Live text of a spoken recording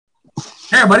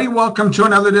everybody, welcome to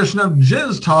another edition of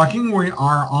Jizz Talking. We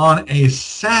are on a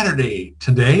Saturday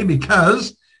today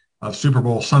because of Super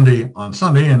Bowl Sunday on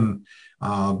Sunday, and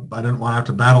I didn't want to have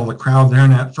to battle the crowd there.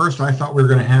 And at first I thought we were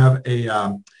going to have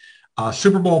a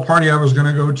Super Bowl party I was going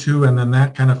to go to, and then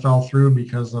that kind of fell through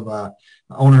because of the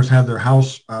owners had their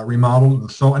house remodeled.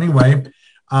 And so anyway,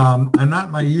 I'm not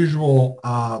in my usual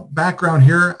background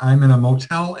here. I'm in a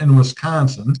motel in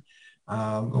Wisconsin.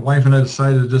 The wife and I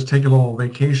decided to just take a little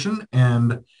vacation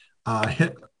and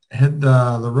hit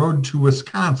the road to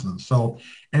Wisconsin. So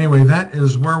anyway, that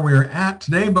is where we're at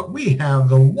today. But we have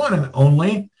the one and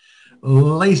only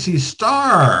Lacey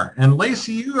Starr. And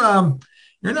Lacey, you're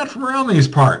not from around these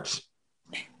parts.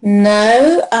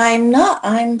 No, I'm not.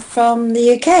 I'm from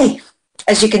the UK,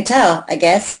 as you can tell, I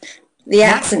guess. The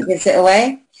accent gives it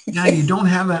away. Yeah, you don't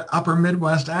have that upper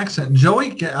Midwest accent.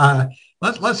 Joey,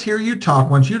 let's hear you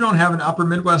talk once. You don't have an upper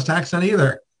Midwest accent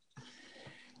either.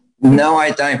 No,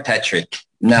 I don't, Patrick.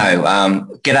 No.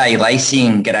 G'day, Lacey,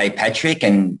 and g'day, Patrick,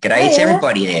 and g'day to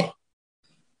everybody there.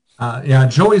 Yeah,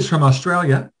 Joey's from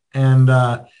Australia, and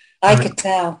I could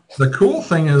tell. The cool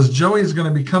thing is Joey's going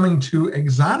to be coming to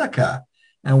Exotica,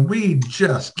 and we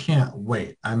just can't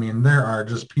wait. I mean, there are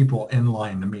just people in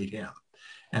line to meet him.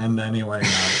 And anyway,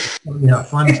 yeah,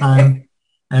 fun time.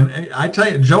 And I tell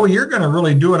you, Joey, you're going to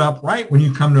really do it up right when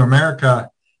you come to America.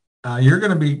 You're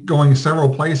going to be going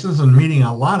several places and meeting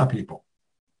a lot of people.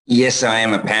 Yes, I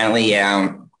am. Apparently,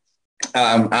 after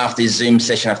the Zoom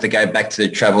session, I have to go back to the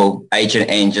travel agent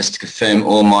and just confirm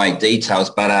all my details.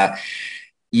 But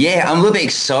yeah, I'm a little bit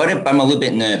excited, but I'm a little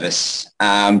bit nervous.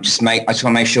 I just want to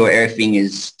make sure everything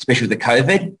is, especially with the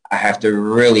COVID, I have to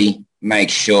really make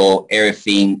sure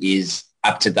everything is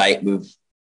up to date with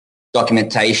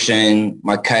documentation,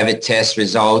 my COVID test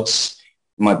results,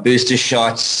 my booster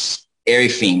shots,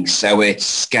 everything. So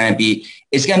it's going to be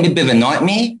a bit of a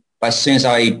nightmare, but as soon as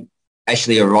I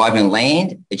actually arrive and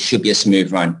land, it should be a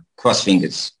smooth run. Cross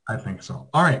fingers. I think so.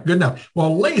 All right, good enough.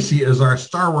 Well, Lacey is our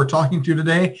star we're talking to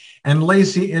today. And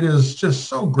Lacey, it is just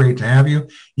so great to have you.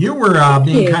 You were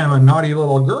being kind of a naughty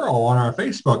little girl on our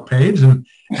Facebook page,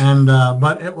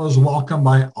 but it was welcomed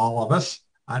by all of us.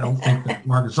 I don't think that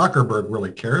Mark Zuckerberg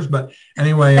really cares, but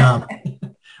anyway,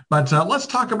 but let's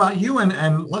talk about you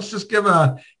and let's just give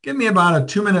me about a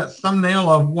 2-minute thumbnail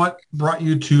of what brought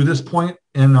you to this point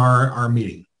in our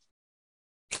meeting.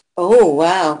 Oh,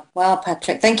 wow. Wow,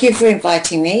 Patrick. Thank you for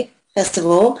inviting me, first of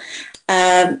all.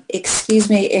 Excuse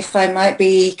me if I might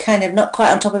be kind of not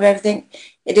quite on top of everything.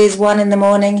 It is 1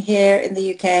 a.m. here in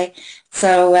the UK,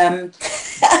 so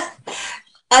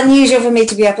unusual for me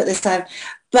to be up at this time.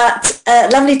 But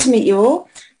lovely to meet you all.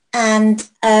 And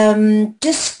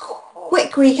just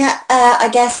quick recap, I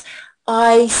guess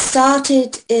I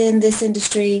started in this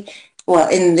industry, well,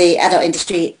 in the adult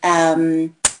industry,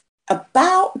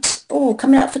 about,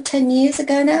 coming up for 10 years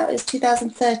ago now. It's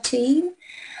 2013.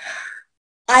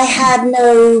 I had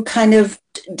no kind of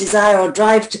desire or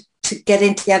drive to get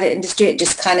into the adult industry. It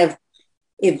just kind of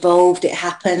evolved. It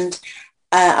happened.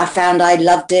 I found I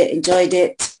loved it, enjoyed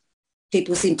it.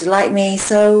 People seemed to like me,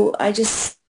 so I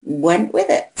just went with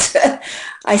it.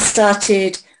 I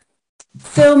started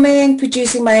filming,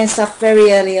 producing my own stuff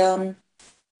very early on,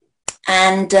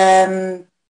 and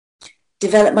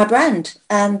developed my brand.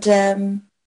 And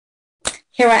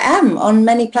here I am on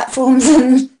many platforms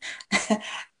and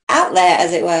out there,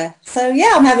 as it were. So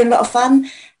yeah, I'm having a lot of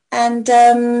fun, and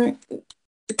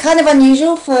kind of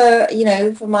unusual for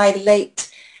my late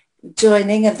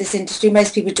joining of this industry.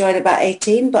 Most people join about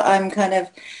 18, but I'm kind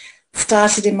of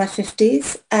started in my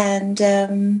 50s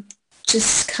and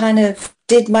just kind of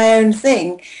did my own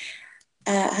thing.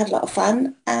 Had a lot of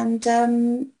fun, and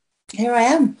here I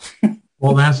am.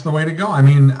 Well, that's the way to go. I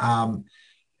mean,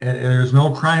 there's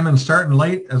no crime in starting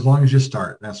late as long as you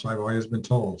start. That's what I've always been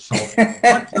told. So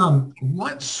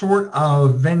what sort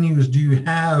of venues do you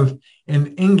have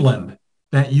in England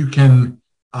that you can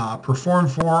perform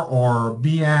for or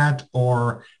be at,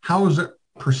 or how is it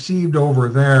perceived over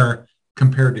there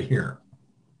compared to here?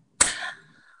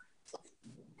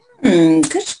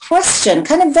 Good question.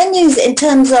 Kind of venues in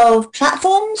terms of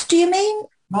platforms, do you mean?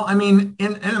 Well, I mean,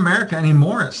 in America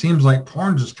anymore, it seems like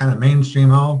porn's just kind of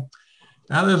mainstream. Oh,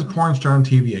 now there's a porn star on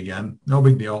TV again. No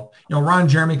big deal. Ron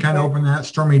Jeremy kind of opened that.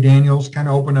 Stormy Daniels kind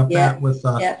of opened up that with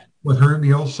her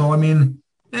deal. So, I mean,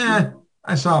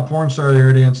 I saw a porn star the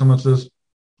other day and someone says,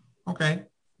 okay,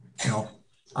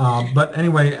 but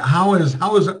anyway, how is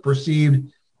it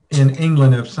perceived in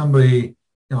England if somebody,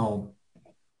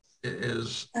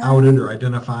 is outed or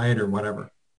identified or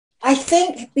whatever? I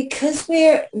think because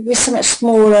we're so much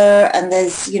smaller and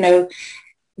there's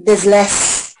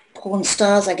less porn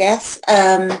stars, I guess.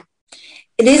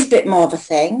 it is a bit more of a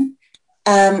thing.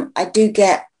 I do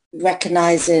get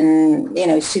recognized in,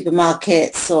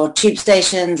 supermarkets or tube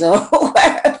stations or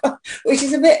wherever, which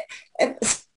is a bit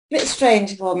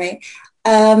strange for me.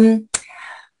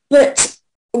 But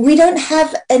we don't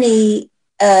have any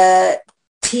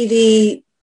TV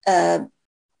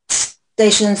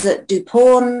stations that do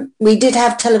porn. We did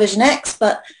have Television X,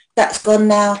 but that's gone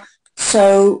now.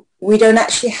 So we don't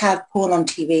actually have porn on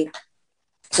TV.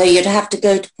 So you'd have to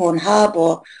go to Pornhub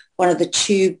or one of the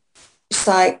tube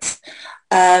sites.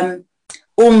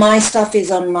 All my stuff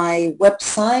is on my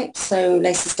website, so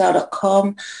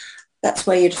lacystarr.com. That's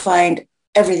where you'd find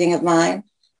everything of mine.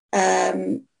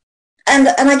 And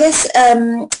I guess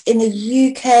in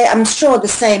the UK, I'm sure the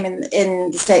same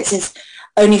in the States, is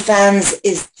OnlyFans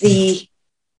is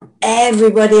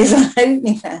everybody is on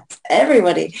OnlyFans,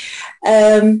 everybody.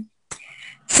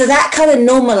 So that kind of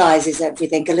normalizes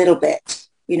everything a little bit.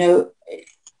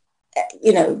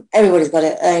 Everybody's got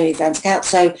an OnlyFans account.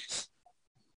 So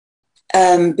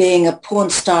being a porn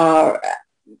star,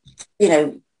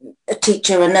 a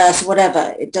teacher, a nurse,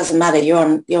 whatever, it doesn't matter. You're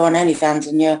on OnlyFans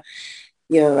and you're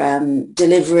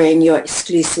delivering your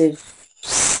exclusive,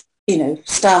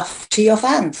 stuff to your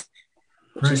fans,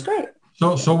 which is great.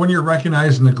 So when you're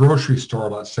recognized in the grocery store,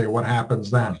 let's say, what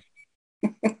happens then?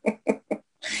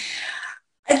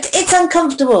 It's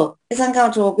uncomfortable. It's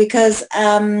uncomfortable because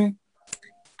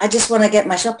I just want to get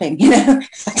my shopping, I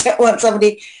don't want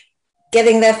somebody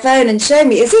getting their phone and showing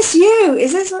me, is this you?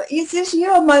 Is this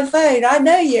you on my phone? I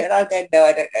know you. And I'll go, no,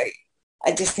 I don't know you.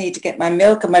 I just need to get my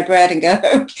milk and my bread and go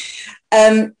home.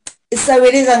 So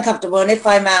it is uncomfortable. And if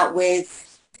I'm out with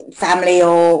family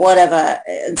or whatever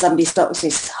and somebody stops me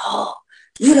and says, oh,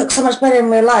 you look so much better in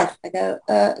real life. I go,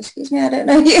 excuse me, I don't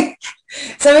know you.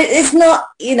 So it's not,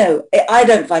 I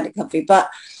don't find it comfy, but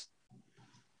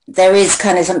there is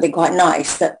kind of something quite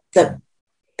nice that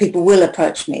people will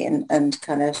approach me and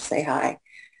kind of say hi.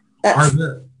 Are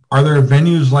there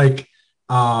venues like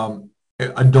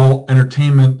adult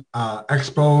entertainment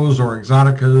expos or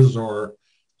exoticas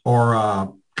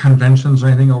or conventions or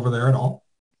anything over there at all?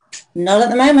 Not at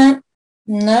the moment.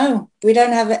 No, we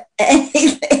don't have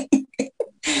anything.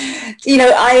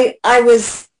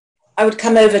 I would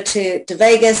come over to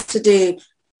Vegas to do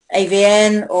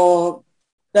AVN or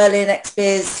Berlin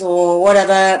XBiz or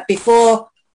whatever before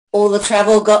all the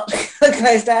travel got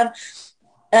closed down.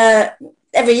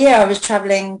 Every year I was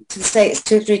traveling to the States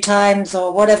 2 or 3 times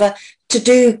or whatever to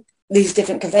do these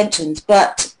different conventions.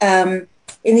 But in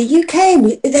the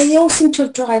UK, they all seem to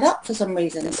have dried up for some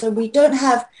reason. So we don't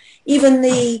have even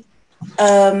the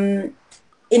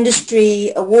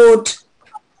industry award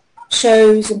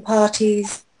shows and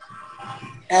parties.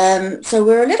 So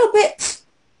we're a little bit,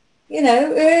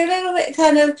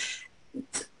 kind of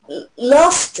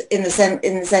lost in the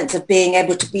sense of being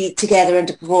able to be together and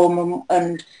to perform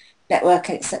and network,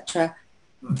 etc.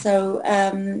 So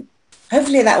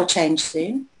hopefully that will change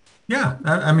soon. Yeah,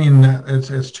 I mean,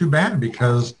 it's too bad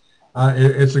because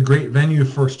it's a great venue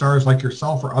for stars like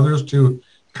yourself or others to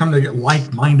come to get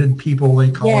like-minded people, they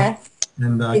call it.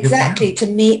 And exactly, to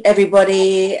meet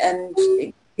everybody. And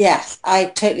yes, I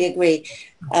totally agree.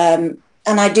 And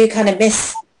I do kind of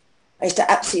miss, I used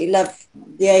to absolutely love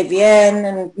the AVN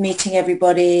and meeting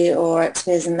everybody or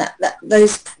XBiz, and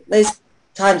those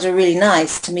times are really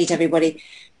nice to meet everybody.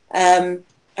 I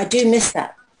do miss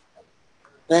that.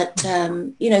 But,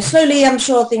 slowly I'm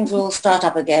sure things will start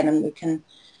up again and we can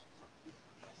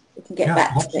get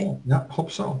back to it. Yeah,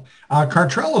 hope so.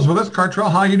 Cartrell is with us. Cartrell,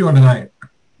 how are you doing tonight?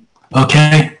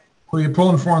 Okay. Who are you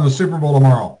pulling for in the Super Bowl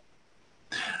tomorrow?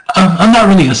 I'm not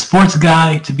really a sports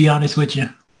guy, to be honest with you.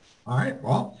 All right.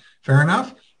 Well, fair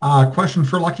enough. Question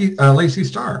for Lacey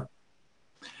Starr.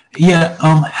 Yeah.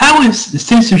 How is the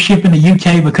censorship in the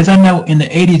UK? Because I know in the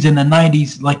 80s and the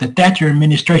 90s, like the Thatcher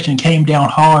administration came down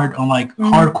hard on like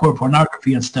hardcore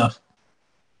pornography and stuff.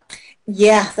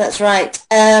 Yeah, that's right.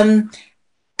 I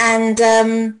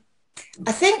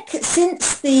think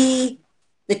since the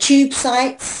tube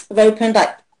sites have opened,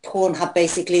 like Pornhub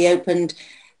basically opened,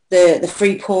 the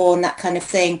free porn, that kind of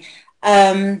thing,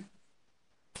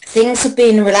 things have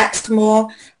been relaxed more.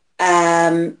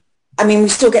 I mean, we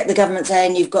still get the government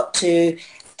saying you've got to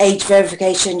age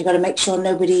verification, you've got to make sure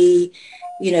nobody,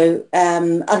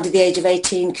 under the age of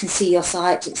 18 can see your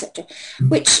site, etc.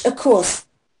 Which, of course,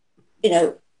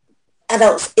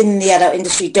 adults in the adult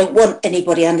industry don't want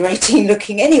anybody under 18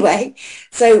 looking anyway.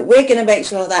 So we're going to make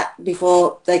sure of that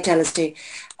before they tell us to.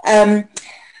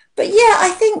 But yeah,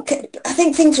 I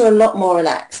think things are a lot more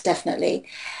relaxed, definitely.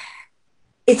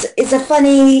 It's a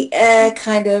funny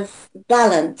kind of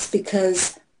balance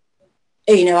because,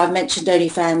 I've mentioned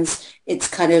OnlyFans. It's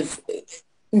kind of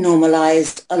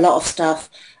normalized a lot of stuff.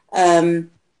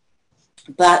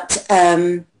 But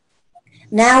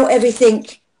now everything,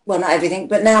 well, not everything,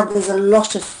 but now there's a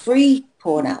lot of free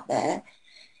porn out there.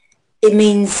 It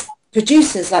means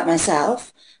producers like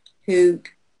myself who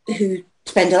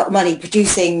spend a lot of money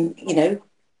producing,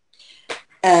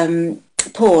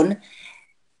 porn,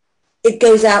 it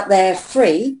goes out there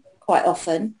free quite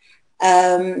often.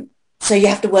 So you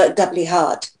have to work doubly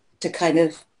hard to kind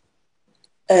of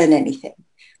earn anything.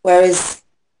 Whereas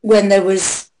when there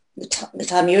was the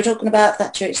time you were talking about,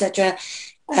 Thatcher, etc.,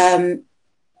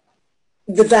 the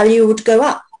value would go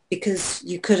up because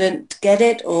you couldn't get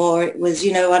it, or it was,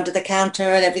 under the counter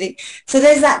and everything. So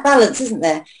there's that balance, isn't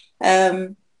there?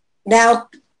 Now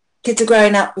kids are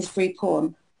growing up with free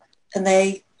porn, and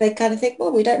they kind of think,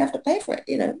 well, we don't have to pay for it.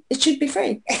 It should be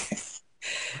free.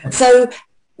 So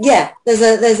yeah,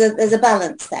 there's a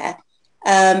balance there.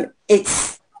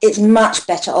 It's much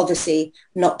better, obviously,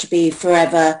 not to be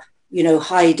forever,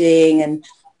 hiding and,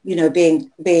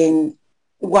 being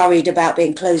worried about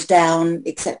being closed down,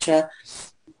 etc.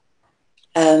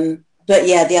 But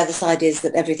yeah, the other side is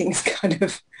that everything's kind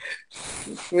of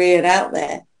free and out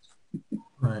there.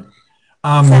 Right.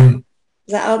 Does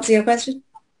that answer your question?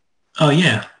 Oh,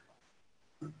 yeah.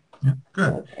 Yeah,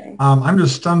 good. Okay. I'm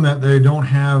just stunned that they don't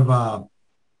have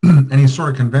any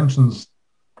sort of conventions,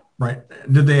 right?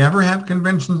 Did they ever have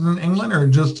conventions in England, or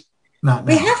just not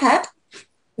now? We have had.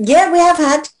 Yeah, we have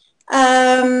had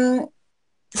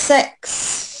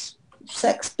sex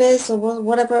biz or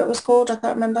whatever it was called. I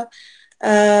can't remember.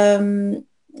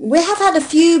 We have had a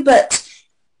few, but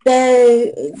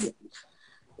they're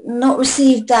not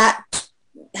received that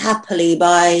happily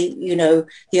by,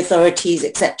 the authorities,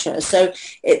 etc. So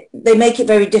they make it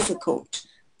very difficult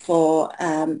for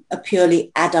a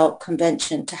purely adult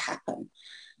convention to happen.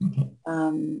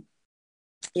 Mm-hmm.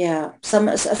 Yeah,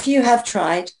 a few have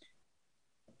tried.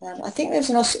 I think there's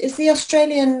is the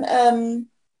Australian,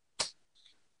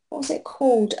 what was it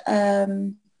called?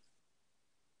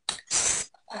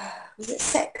 Was it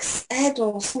Sex Ed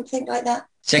or something like that?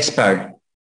 Sexpo.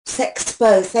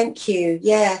 Sexpo, thank you.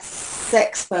 Yes,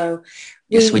 Sexpo.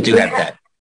 Yes, we do have that.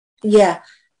 Yeah.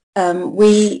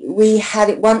 We had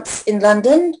it once in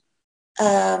London,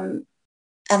 and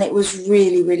it was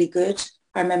really, really good.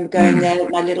 I remember going there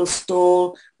with my little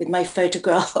stall with my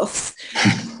photographs,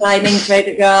 signing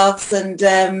photographs and,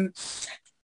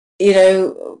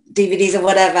 DVDs or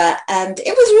whatever. And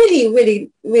it was really,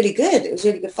 really, really good. It was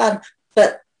really good fun.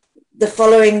 But the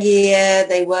following year,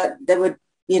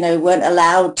 weren't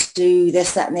allowed to do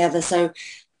this, that, and the other. So,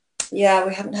 yeah,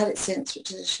 we haven't had it since,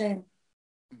 which is a shame.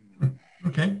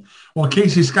 Okay. Well,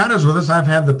 Casey Scott is with us. I've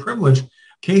had the privilege.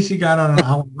 Casey got on an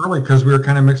hour early because we were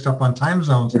kind of mixed up on time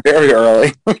zones. Very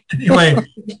early. Anyway,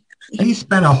 he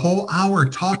spent a whole hour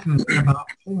talking about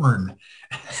porn.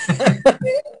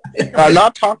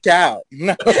 Not talked out.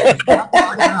 No. Not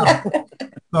talked out.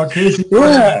 So, Casey, go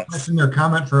ahead. Question or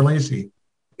comment for Lacey.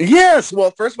 Yes.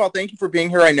 Well, first of all, thank you for being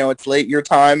here. I know it's late your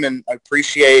time, and I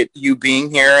appreciate you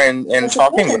being here and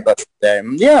talking with us today.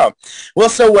 Yeah. Well,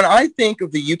 so when I think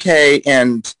of the UK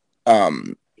and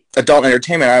adult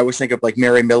entertainment, I always think of like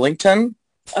Mary Millington.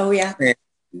 Oh, yeah.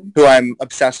 Who I'm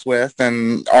obsessed with,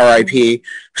 and R.I.P.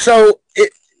 So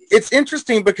it's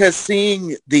interesting because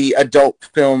seeing the adult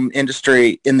film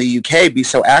industry in the UK be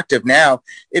so active now,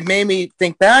 it made me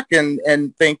think back and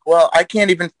think, well, I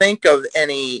can't even think of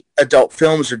any adult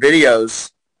films or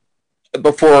videos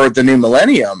before the new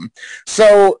millennium.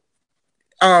 So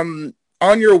on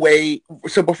your way,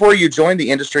 so before you joined the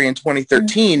industry in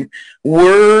 2013,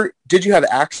 did you have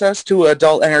access to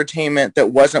adult entertainment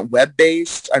that wasn't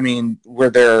web-based? I mean, were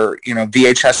there,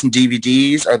 VHS and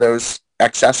DVDs? Are those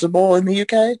accessible in the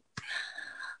UK?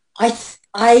 I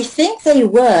think they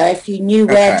were, if you knew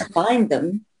where to find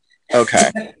them.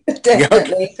 Okay.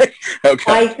 Definitely.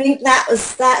 Okay. I think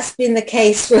that's been the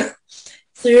case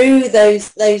through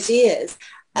those years.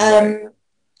 Right.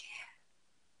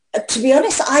 To be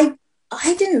honest, I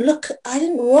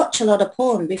didn't watch a lot of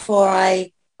porn before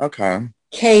I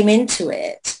came into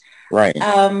it. Right.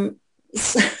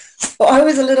 So I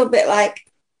was a little bit like,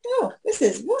 oh,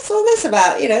 what's all this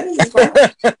about? This is fun.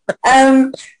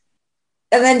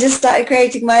 And then just started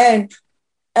creating my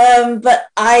own. But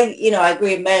I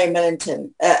agree with Mary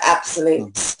Millington,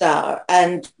 absolute star.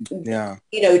 And,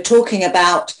 talking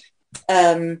about,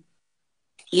 the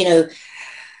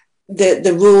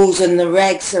rules and the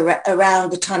regs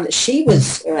around the time that she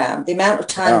was around, the amount of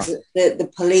times that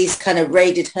the police kind of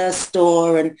raided her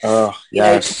store and, to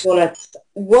call her,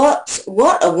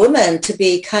 what a woman to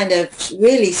be kind of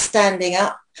really standing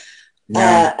up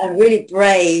and really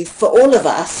brave for all of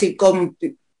us who've gone,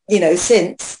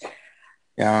 since.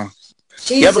 Yeah.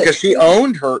 Jesus. Because she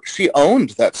owned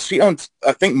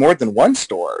I think more than one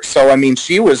store. So I mean,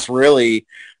 she was really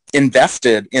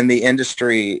invested in the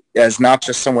industry as not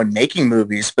just someone making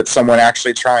movies, but someone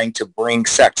actually trying to bring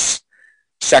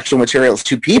sexual materials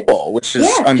to people, which is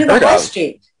unheard to the high of.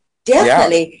 street.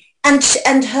 Definitely. Yeah.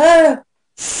 And her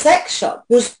sex shop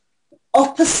was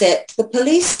opposite the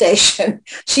police station.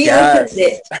 She opened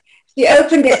it. She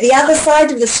opened it the other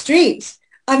side of the street.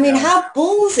 I mean, how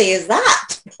ballsy is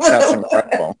that? That's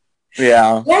incredible.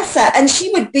 Yeah. Yes, sir. And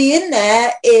she would be in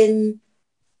there in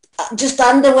just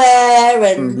underwear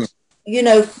and,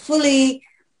 fully,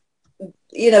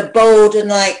 bold and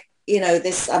like,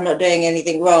 this, I'm not doing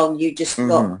anything wrong. You just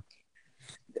got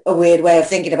a weird way of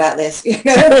thinking about this,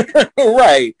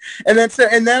 Right. And that's why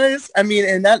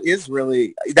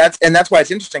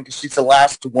it's interesting, because she's the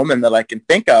last woman that I can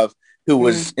think of who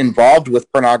was involved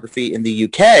with pornography in the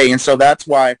UK. And so that's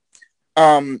why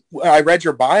I read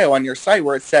your bio on your site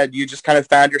where it said you just kind of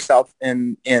found yourself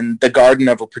in the garden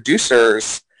of a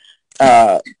producer's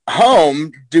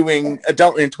home doing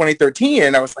adult in 2013.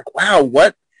 And I was like, wow,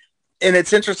 what? And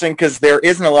it's interesting because there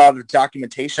isn't a lot of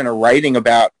documentation or writing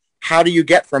about how do you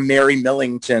get from Mary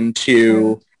Millington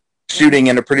to shooting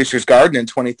in a producer's garden in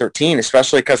 2013,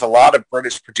 especially because a lot of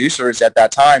British producers at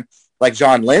that time, like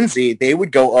John Lindsay, they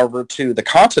would go over to the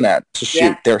continent to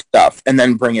shoot their stuff and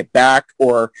then bring it back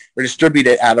or distribute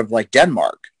it out of like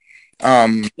Denmark.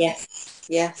 Yes.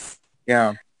 Yeah.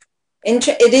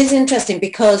 It is interesting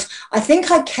because I think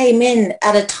I came in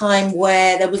at a time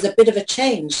where there was a bit of a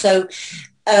change. So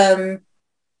I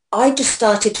just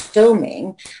started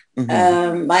filming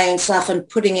my own stuff and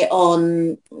putting it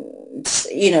on,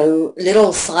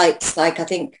 little sites like I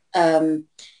think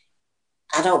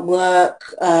Adult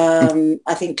Work,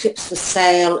 I think Clips for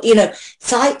Sale,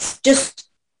 sites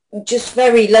just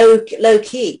very low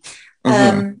key.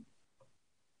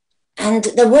 And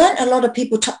there weren't a lot of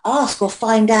people to ask or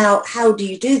find out, how do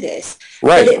you do this?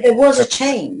 Right. But there was a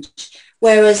change,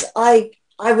 whereas I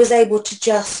was able to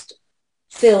just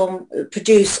film,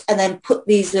 produce, and then put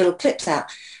these little clips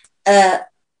out.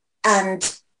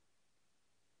 And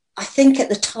I think at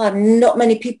the time, not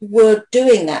many people were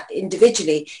doing that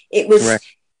individually. It was,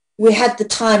 we had the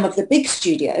time of the big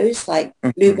studios like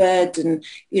Bluebird and,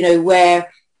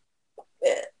 where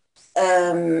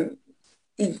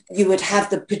you would have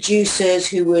the producers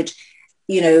who would,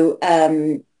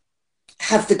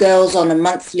 have the girls on a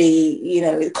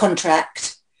monthly,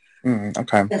 contract.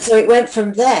 Okay. And so it went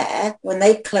from there when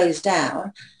they closed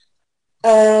down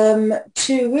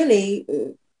to really,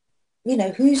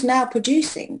 who's now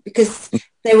producing, because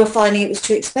they were finding it was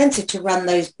too expensive to run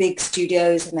those big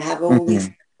studios and have all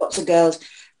these lots of girls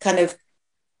kind of.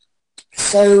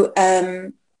 So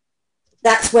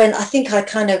that's when I think I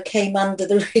kind of came under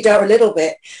the radar a little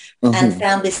bit and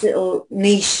found this little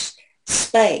niche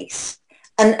space.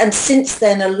 And since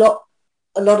then, a lot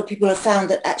of people have found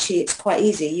that actually it's quite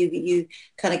easy. You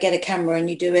kind of get a camera and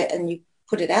you do it and you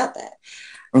put it out there.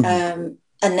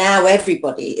 And now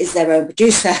everybody is their own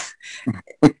producer.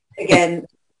 Again,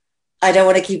 I don't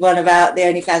want to keep on about the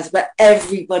OnlyFans, but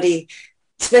everybody,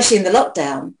 especially in the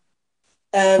lockdown,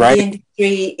 the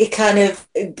industry, it kind of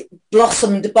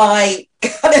blossomed by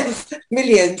kind of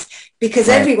millions because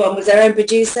everyone was their own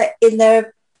producer in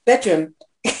their bedroom.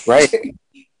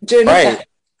 Doing that.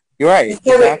 You're right.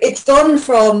 So it's gone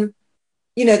from,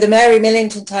 the Mary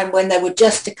Millington time when there were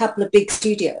just a couple of big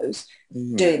studios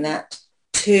doing that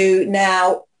to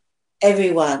now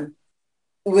everyone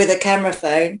with a camera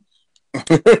phone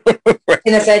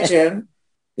in a bedroom.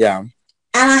 Yeah. And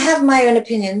I have my own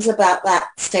opinions about that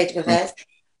state of affairs,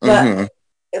 but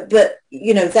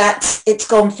it's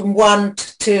gone from one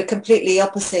to a completely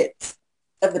opposite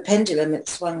of the pendulum.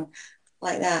 It's swung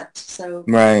like that. So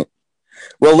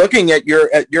well, looking at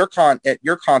your content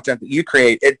that you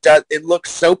create, it looks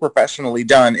so professionally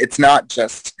done. It's not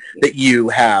just that you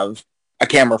have a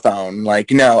camera phone.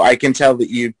 Like, no, I can tell that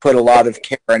you put a lot of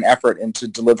care and effort into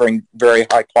delivering very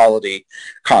high quality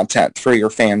content for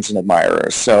your fans and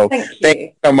admirers. So thank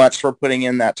you so much for putting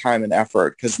in that time and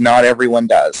effort, because not everyone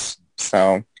does.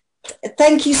 So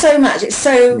thank you so much. It's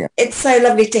so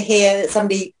lovely to hear that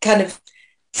somebody kind of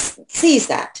sees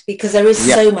that, because there is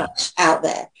so much out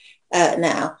there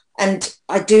now. And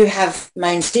I do have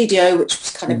my own studio, which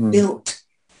was kind of built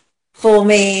for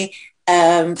me.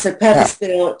 So purpose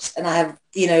built, and I have,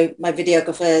 my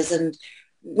videographers, and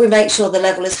we make sure the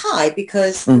level is high,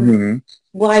 because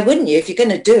why wouldn't you? If you're going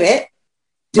to do it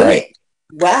it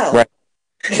well. Right.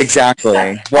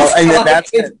 Exactly. Well, and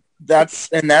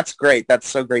that's great. That's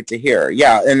so great to hear.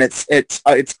 Yeah. And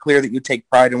it's clear that you take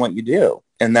pride in what you do.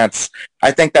 And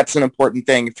I think that's an important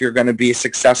thing if you're going to be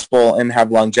successful and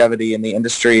have longevity in the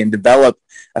industry and develop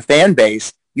a fan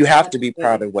base. You have to be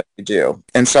proud of what you do.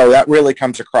 And so that really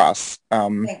comes across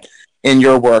in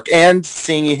your work and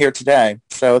seeing you here today.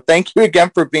 So thank you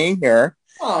again for being here.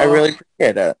 Aww. I really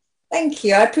appreciate it. Thank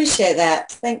you. I appreciate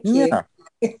that. Thank you.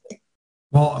 Yeah.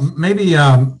 Well, maybe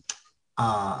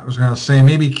I was going to say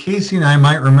maybe Casey and I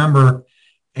might remember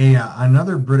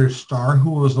another British star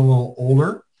who was a little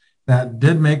older that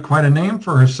did make quite a name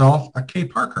for herself, Kay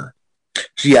Parker.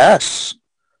 Yes,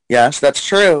 that's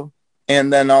true.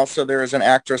 And then also there is an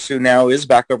actress who now is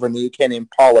back over in the UK named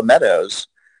Paula Meadows,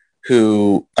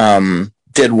 who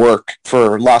did work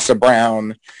for Lassa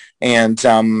Brown and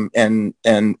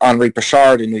Henri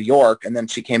Pichard in New York. And then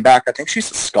she came back. I think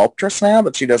she's a sculptress now,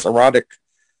 but she does erotic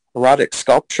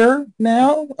sculpture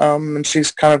now. And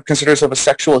she's kind of considers herself a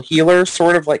sexual healer,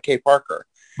 sort of like Kay Parker.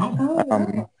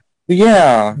 Oh.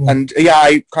 Yeah. And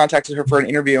I contacted her for an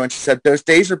interview and she said, those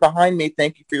days are behind me.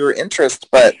 Thank you for your interest.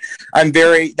 But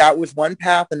that was one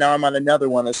path and now I'm on another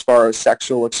one as far as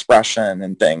sexual expression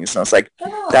and things. And I was like,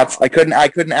 I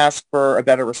couldn't ask for a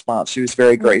better response. She was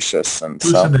very gracious. And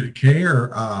who said that, Kay or?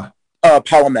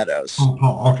 Paula Meadows. Oh,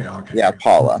 Paul. Okay. Yeah,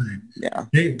 Paula. Okay. Yeah.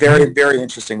 Kay, very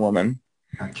interesting woman.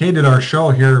 Kay did our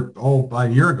show here, about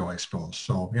a year ago, I suppose.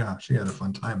 So yeah, she had a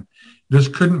fun time.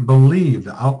 Just couldn't believe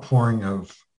the outpouring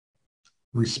of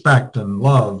respect and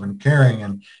love and caring,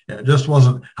 and it just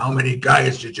wasn't how many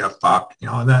guys did you fuck,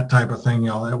 that type of thing.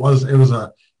 It was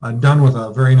a done with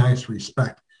a very nice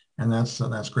respect, and that's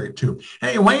great too.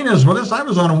 Hey, Wayne is with us. I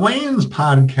was on Wayne's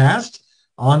podcast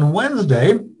on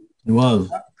Wednesday. It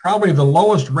was probably the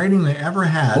lowest rating they ever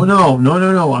had. Oh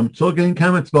no! I'm still getting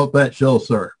comments about that show,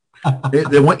 sir.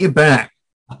 They want you back.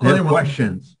 They have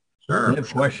questions. Sure. They have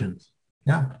questions.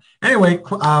 Yeah. Anyway,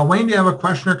 Wayne, do you have a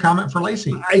question or comment for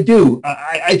Lacey? I do.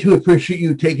 I too appreciate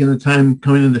you taking the time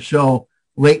coming in the show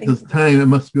late this time. It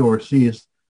must be overseas.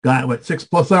 Got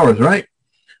 6+ hours, right?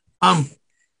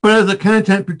 But as a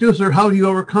content producer, how do you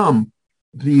overcome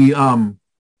the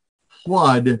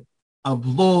flood of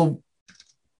low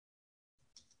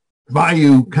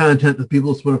value content that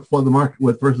people sort of flood the market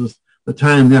with versus the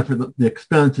time, the effort, the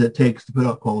expense it takes to put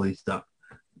out quality stuff?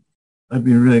 I'd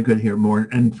be really good to hear more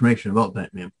information about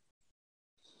that, ma'am.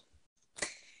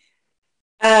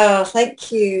 Oh,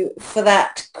 thank you for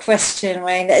that question,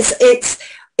 Wayne. It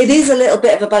is a little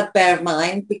bit of a bugbear of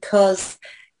mine because,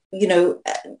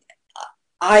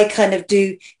 I kind of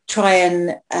do try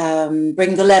and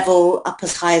bring the level up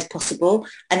as high as possible,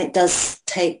 and it does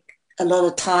take a lot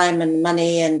of time and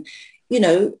money, and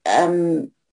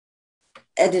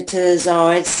editors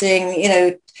are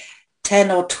editing 10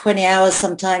 or 20 hours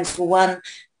sometimes for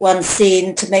one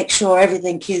scene to make sure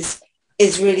everything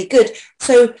is really good.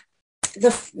 So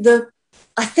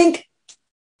I think,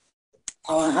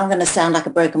 I'm going to sound like a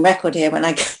broken record here when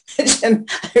I mention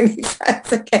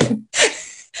OnlyFans again.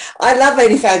 I love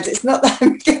OnlyFans. It's not that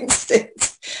I'm against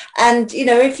it. And,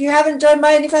 if you haven't joined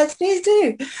my OnlyFans, please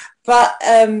do. But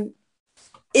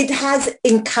it has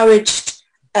encouraged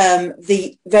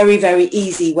the very, very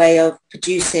easy way of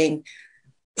producing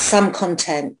some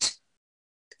content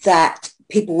that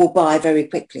people will buy very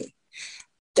quickly.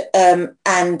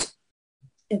 And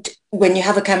when you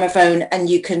have a camera phone and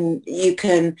you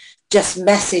can just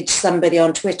message somebody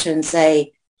on Twitter and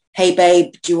say, hey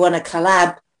babe, do you want to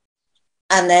collab?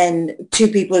 And then two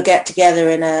people get together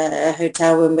in a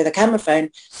hotel room with a camera phone.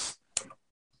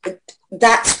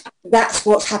 That's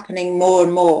what's happening more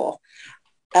and more.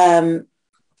 And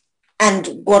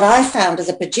what I found as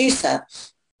a producer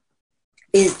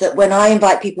is that when I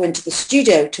invite people into the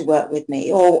studio to work with me,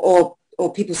 or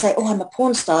people say, oh, I'm a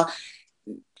porn star,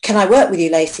 can I work with you,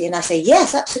 Lacey? And I say,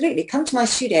 yes, absolutely. Come to my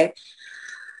studio.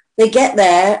 They get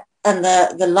there and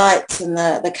the lights and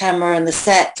the camera and the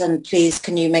set, and please,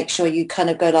 can you make sure you kind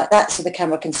of go like that so the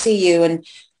camera can see you, and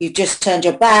you've just turned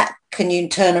your back, can you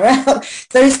turn around?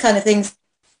 Those kind of things,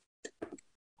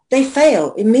 they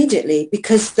fail immediately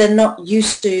because they're not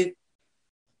used to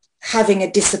having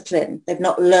a discipline. They've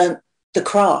not learned the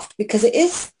craft, because it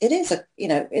is a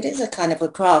kind of a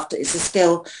craft. It's a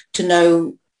skill to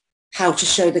know how to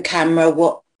show the camera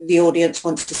what the audience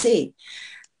wants to see.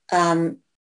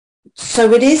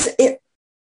 So it's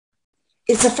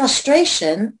a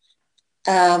frustration,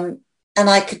 and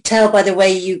I could tell by the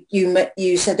way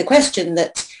you said the question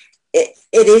that it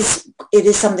is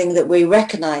something that we're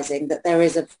recognizing, that there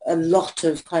is a lot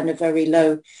of kind of very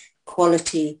low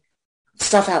quality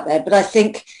stuff out there. But I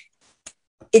think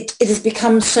it has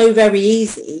become so very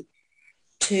easy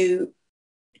to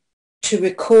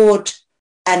record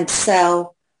and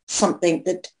sell something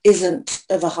that isn't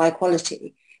of a high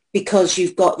quality, because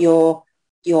you've got your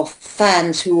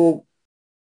fans who will,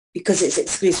 because it's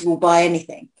exclusive, will buy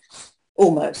anything,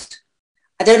 almost.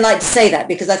 I don't like to say that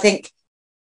because I think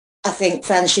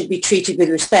fans should be treated with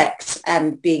respect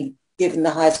and being given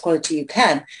the highest quality you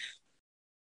can.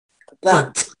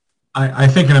 But I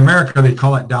think in America they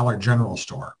call it Dollar General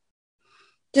store.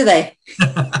 Do they?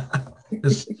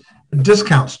 It's a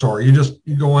discount store. You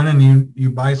go in and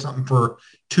you buy something for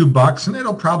 $2 and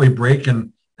it'll probably break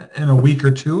in a week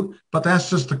or two, but that's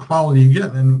just the quality you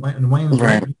get. And Wayne's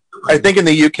right. I think in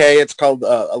the UK it's called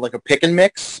like a pick and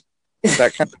mix,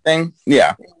 that kind of thing.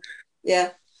 Yeah.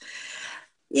 Yeah.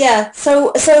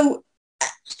 So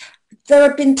there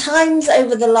have been times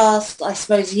over the last, I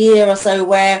suppose, year or so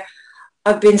where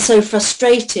I've been so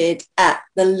frustrated at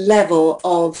the level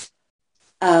of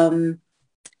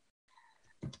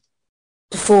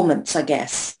performance, I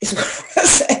guess, is what I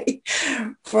say,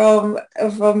 from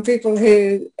people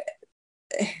who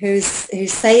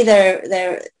say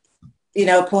they're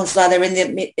a porn star, they're in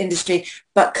the industry,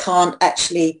 but can't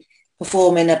actually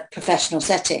perform in a professional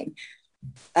setting.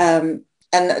 And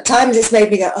at times it's made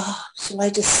me go, oh, shall I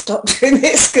just stop doing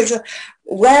this? Because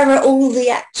where are all the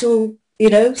actual,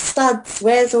 studs?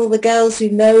 Where's all the girls who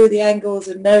know the angles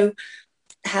and know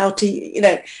how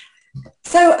to,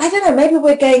 So I don't know, maybe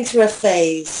we're going through a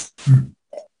phase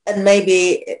and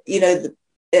maybe,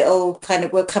 we'll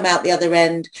come out the other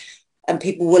end and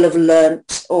people will have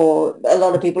learnt, or a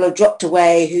lot of people have dropped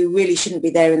away who really shouldn't be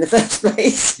there in the first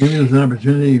place. Maybe there's an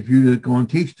opportunity for you to go and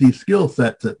teach these skill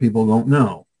sets that people don't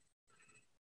know.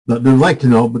 That they'd like to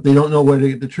know, but they don't know where to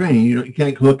get the training. You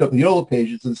can't look up the yellow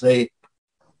pages and say,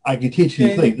 I can teach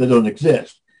these things that don't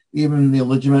exist. Even the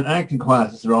legitimate acting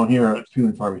classes around here are few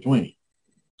and far between.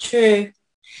 True.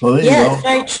 So there you go.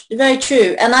 Very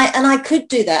true. And I could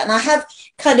do that. And I have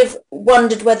kind of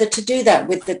wondered whether to do that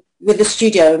with the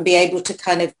studio and be able to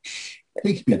kind of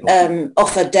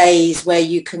offer days where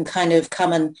you can kind of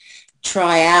come and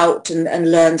try out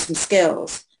and learn some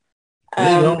skills.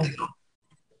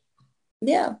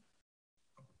 Yeah.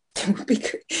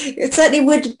 It certainly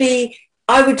would be.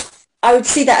 I would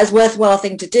see that as a worthwhile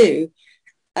thing to do.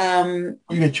 You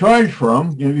could charge for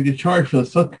them. You could charge for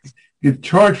you could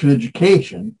charge for the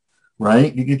education,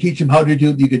 right? You could teach them how to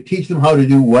do. You could teach them how to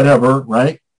do whatever,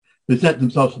 right? Present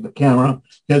themselves with the camera.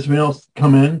 Have someone else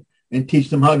come in and teach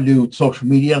them how to do social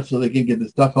media so they can get the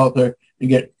stuff out there and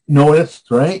get noticed,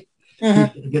 right?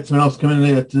 Mm-hmm. Get someone else come in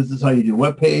there. This is how you do a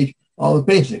web page, all the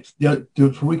basics. Do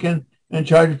it for a weekend and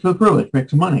charge it for the privilege.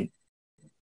 Make some money.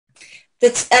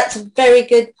 That's a very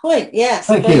good point. Yes.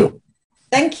 Thank you.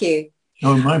 Thank you.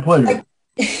 Oh, my pleasure.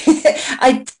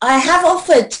 I have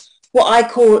offered what I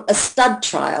call a stud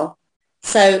trial.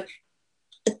 So,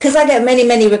 because I get many,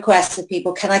 many requests of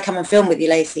people, can I come and film with you,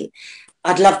 Lacey?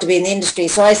 I'd love to be in the industry.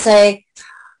 So I say,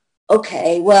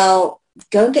 okay, well,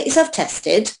 go and get yourself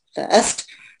tested first,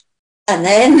 and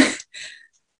then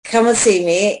come and see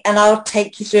me, and I'll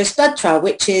take you through a stud trial,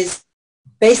 which is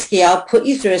basically I'll put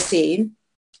you through a scene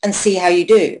and see how you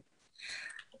do.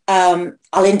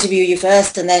 I'll interview you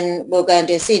first, and then we'll go and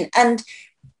do a scene. And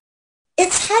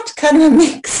it's had kind of a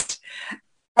mixed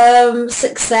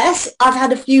success. I've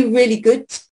had a few really good,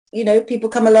 people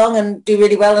come along and do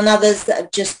really well, and others that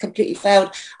have just completely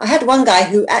failed. I had one guy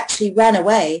who actually ran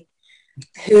away,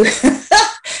 who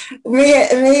me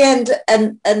and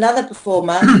another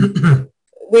performer,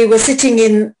 we were sitting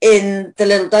in the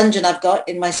little dungeon I've got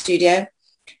in my studio,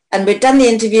 and we'd done the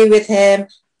interview with him,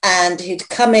 and he'd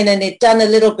come in and he'd done a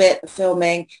little bit of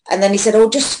filming, and then he said, oh,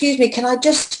 just excuse me, can I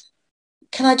just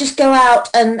go out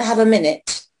and have a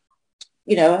minute?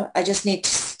 I just need to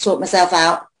sort myself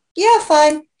out. Yeah,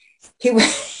 fine. He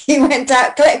went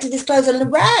out, collected his clothes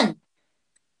and ran.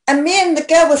 And me and the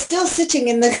girl were still sitting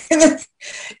in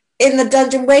the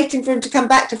dungeon waiting for him to come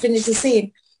back to finish the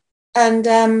scene. And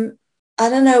I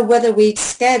don't know whether we'd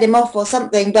scared him off or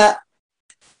something, but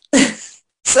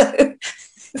so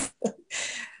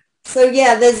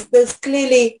yeah, there's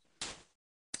clearly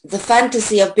the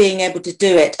fantasy of being able to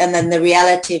do it, and then the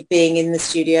reality of being in the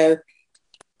studio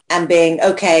and being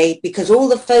okay, because all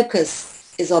the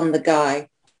focus is on the guy.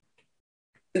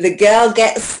 The girl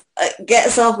gets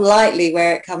off lightly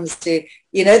where it comes to,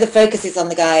 the focus is on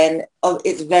the guy, and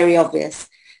it's very obvious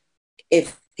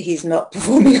if he's not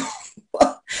performing.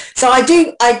 So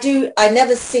I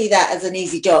never see that as an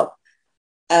easy job.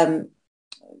 The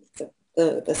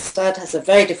stud has a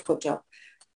very difficult job,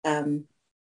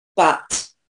 but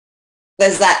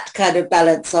there's that kind of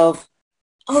balance of,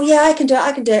 oh yeah, I can do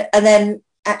it, and then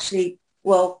actually,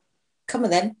 well, come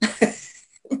on then.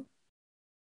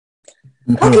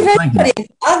 I'll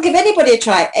give anybody a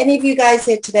try. Any of you guys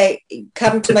here today,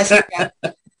 come to my studio.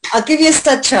 I'll give you a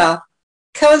stud jar.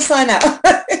 Come and sign up.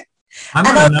 I'm And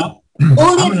gonna know.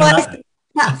 all the I'm gonna advice, know.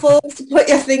 platforms to put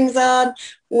your things on,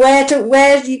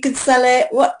 where you can sell it,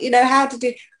 what, how to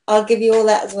do. I'll give you all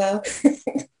that as well.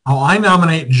 Oh, I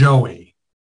nominate Joey.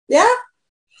 Yeah?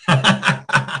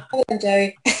 Come on,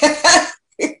 Joey.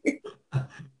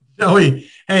 Joey,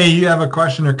 hey, you have a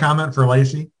question or comment for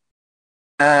Lacey?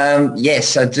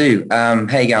 Yes, I do.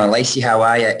 How you going, Lacey? How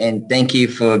are you? And thank you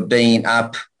for being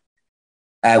up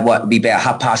at what would be about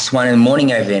 1:30 in the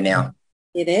morning over there now.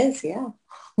 It is, yeah.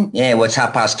 Yeah, well, it's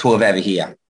 12:30 over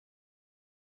here.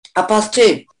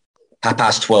 2:30.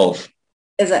 12:30.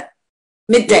 Is it?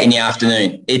 Midday. In the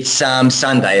afternoon. It's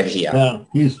Sunday over here. Yeah,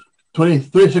 he's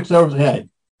 36 hours ahead.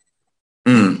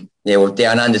 Yeah, well,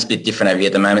 down under it's a bit different over here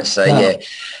at the moment. So, yeah.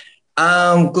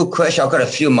 Good question. I've got a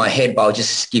few in my head, but I'll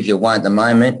just give you one at the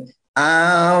moment.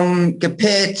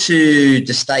 Compared to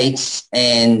the States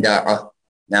and,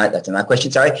 no, that's another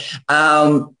question, sorry.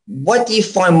 What do you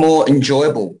find more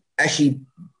enjoyable, actually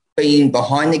being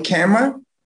behind the camera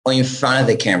or in front of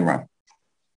the camera?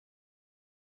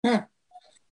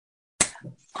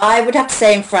 I would have to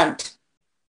say in front.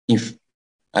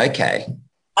 Okay.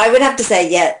 I would have to say,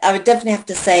 yeah, I would definitely have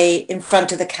to say in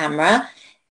front of the camera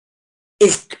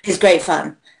is great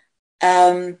fun.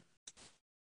 But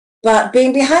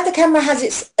being behind the camera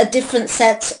has a different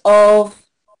set of,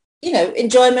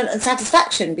 enjoyment and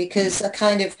satisfaction, because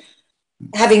kind of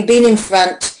having been in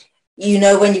front,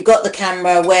 when you've got the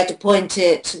camera, where to point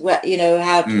it, where,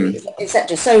 how to,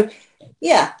 etc. So,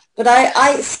 yeah, but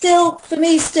I still, for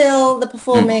me, the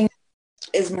performing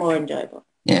is more enjoyable.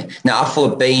 Yeah. Now, I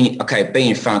thought being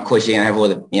in front, of course, you're going to have all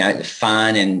the, the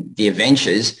fun and the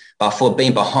adventures, but I thought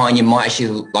being behind, you might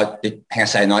actually, like, how I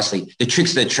say it nicely, the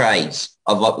tricks of the trades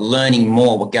of like learning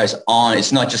more what goes on.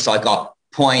 It's not just like a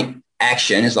point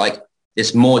action. It's like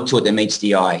there's more to it than meets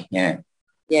the eye. Yeah.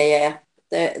 Yeah.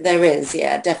 There is.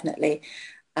 Yeah, definitely.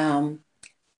 And,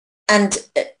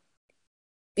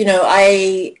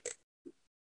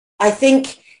 I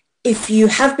think if you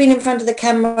have been in front of the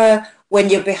camera, when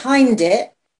you're behind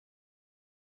it,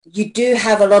 you do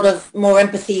have a lot of more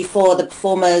empathy for the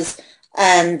performers,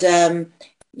 and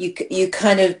you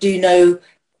kind of do know,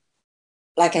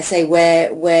 like I say,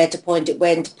 where to point it,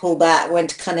 when to pull back, when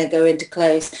to kind of go into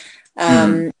close,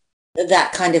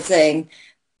 that kind of thing.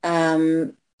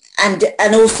 And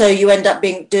also you end up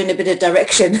doing a bit of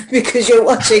direction because you're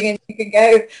watching and you can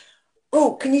go,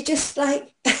 oh, can you just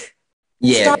like...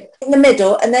 Yeah. Start in the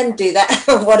middle and then do that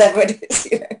or whatever it is.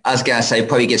 I was going to say, you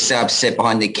probably get so upset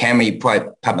behind the camera, you probably,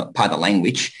 part of the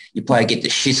language, you probably get the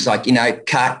shits like,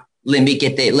 cut, let me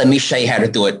get there, let me show you how to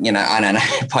do it. I don't know,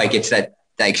 it probably gets that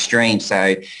extreme.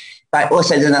 So, but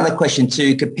also there's another question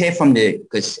too,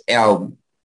 because our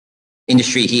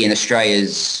industry here in Australia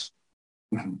is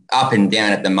up and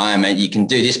down at the moment. You can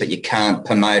do this, but you can't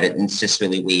promote it, and it's just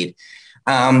really weird.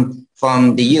 From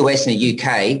the US and the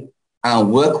UK,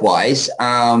 work-wise,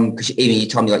 because even you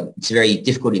told me like it's very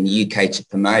difficult in the UK to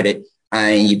promote it,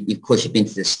 and of course you've been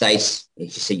to the States, as you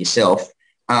see yourself.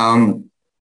 How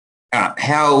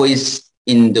is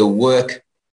in the work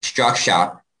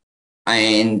structure,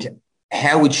 and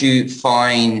how would you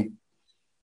find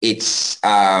it's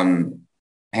how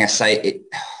I say it?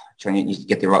 Trying to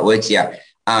get the right words. Yeah,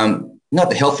 not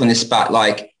the helpfulness, but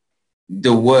like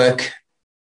the work,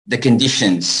 the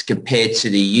conditions compared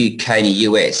to the UK and the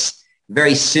US.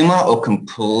 Very similar or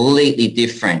completely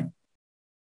different?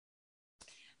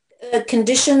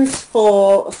 Conditions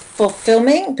for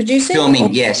filming, producing?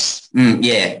 Filming, yes.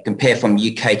 Yeah, compare from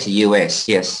UK to US,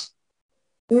 yes.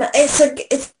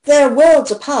 They're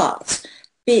worlds apart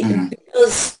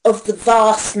because of the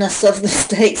vastness of the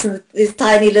States and this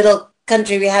tiny little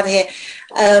country we have here.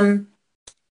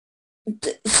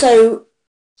 So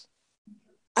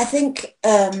I think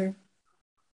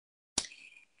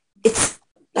it's,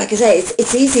 like I say,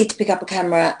 it's easy to pick up a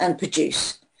camera and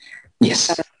produce.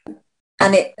 Yes.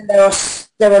 And there are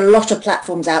a lot of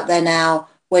platforms out there now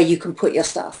where you can put your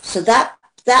stuff. So that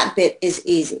bit is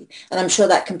easy. And I'm sure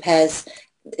that compares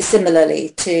similarly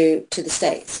to the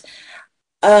States.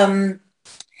 I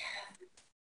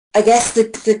guess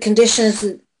the conditions,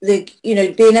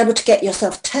 being able to get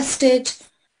yourself tested,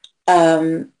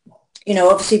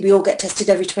 obviously we all get tested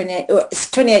every 28.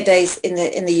 It's 28 days in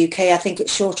the UK. I think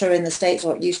it's shorter in the States,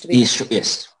 or it used to be.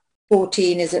 Yes.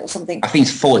 14, is it, or something? I think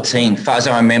it's 14. As far as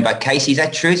I remember, Casey, is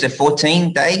that true? Is it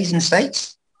 14 days in the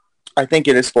States? I think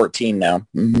it is 14 now.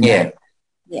 Mm-hmm. Yeah.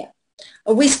 Yeah.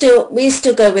 We still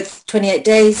go with 28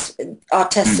 days. Our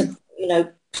tests are,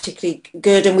 particularly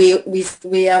good, and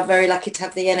we are very lucky to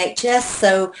have the NHS,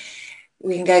 so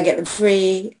we can go and get them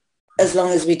free. as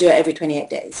long as we do it every 28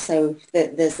 days. So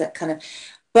there's that kind of,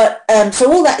 but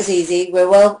so all that is easy. We're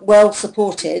well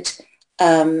supported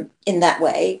in that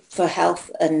way for health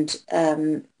and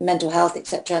mental health,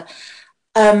 etc.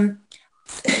 The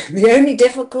only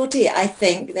difficulty, I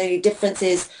think, the only difference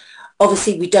is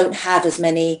obviously we don't have as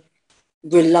many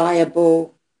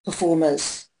reliable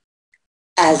performers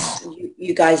as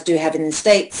you guys do have in the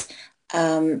States.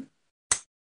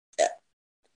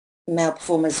 Male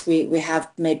performers, we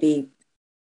have maybe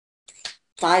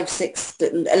 5, 6,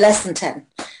 less than 10.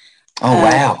 Oh,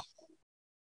 wow.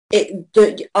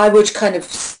 I would kind of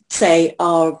say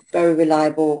are very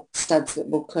reliable studs that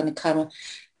will kind of come.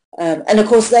 And of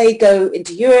course, they go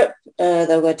into Europe,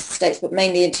 they'll go to the States, but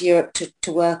mainly into Europe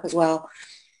to work as well.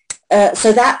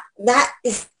 So that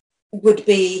would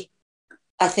be,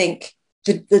 I think,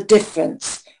 the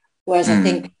difference. Whereas I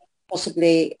think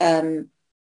possibly,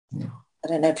 I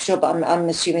don't know for sure, but I'm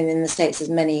assuming in the States there's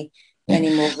many more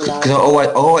reliable. Because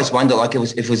I always wonder, like,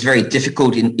 if it was very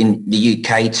difficult in the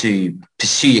UK to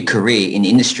pursue your career in the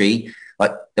industry.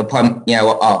 Like, the problem,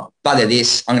 bugger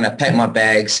this, I'm going to pack my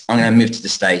bags, I'm going to move to the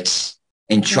States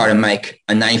and try to make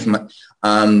a name for my,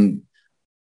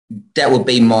 that would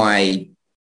be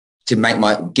give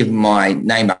my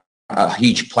name a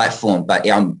huge platform. But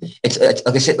it's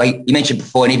like I said, like you mentioned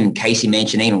before, and even Casey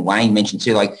mentioned, even Wayne mentioned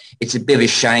too, like, it's a bit of a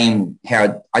shame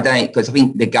how because I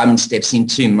think the government steps in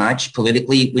too much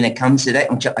politically when it comes to that,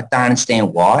 which I don't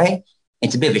understand why.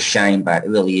 It's a bit of a shame, but it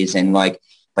really is. And like,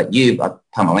 but you, pardon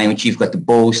my language, you've got the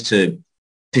balls to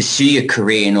pursue your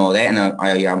career and all that, and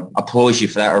I applaud you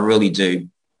for that. I really do.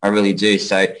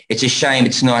 So it's a shame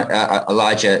it's not a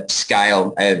larger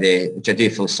scale over there, which I do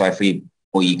feel sorry for you,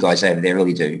 all you guys over there,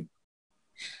 really do.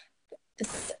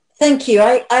 Thank you.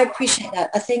 I appreciate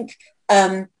that. I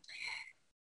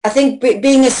think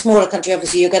being a smaller country,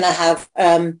 obviously, you're going to have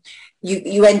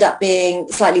you end up being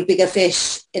slightly bigger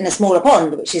fish in a smaller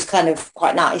pond, which is kind of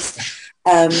quite nice.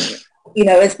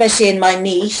 Especially in my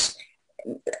niche,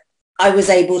 I was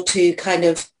able to kind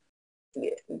of,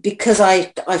 because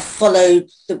I followed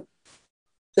the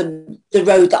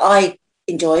road that I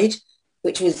enjoyed,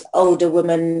 which was older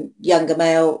woman, younger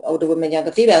male, older woman,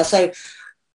 younger female. So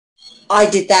I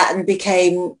did that and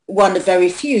became one of very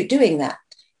few doing that.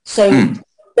 So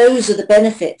those are the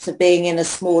benefits of being in a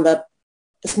smaller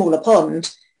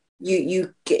pond.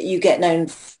 You get known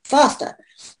faster.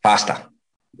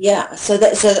 Yeah, so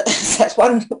that's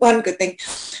one good thing.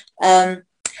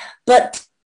 But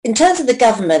in terms of the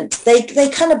government, they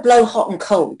kind of blow hot and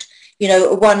cold.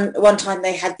 One time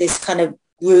they had this kind of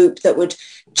group that would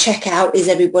check out, is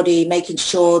everybody making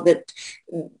sure that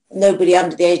nobody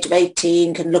under the age of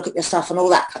 18 can look at your stuff and all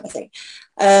that kind of thing.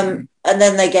 And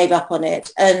then they gave up on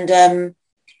it. And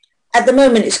at the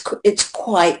moment, it's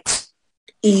quite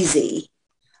easy.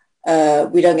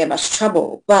 We don't get much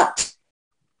trouble. But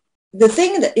the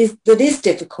thing that is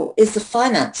difficult is the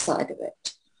finance side of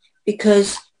it,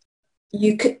 because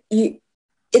you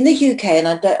in the UK, and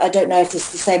I don't know if this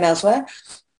is the same elsewhere,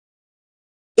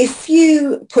 if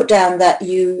you put down that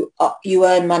you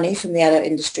earn money from the adult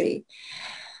industry,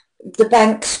 the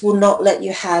banks will not let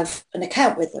you have an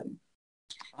account with them,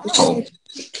 which is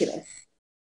ridiculous.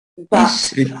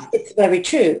 But it's very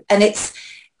true, and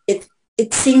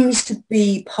it seems to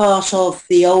be part of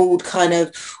the old kind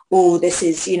of, this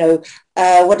is,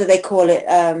 what do they call it,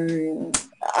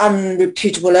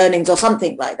 unreputable earnings or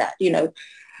something like that.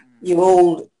 You're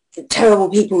all terrible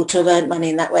people to have earned money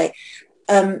in that way.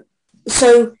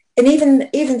 So, and even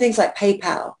things like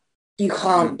PayPal, you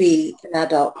can't be an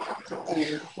adult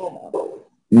performer.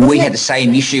 We had the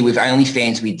same issue with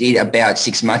OnlyFans. We did about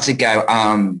 6 months ago.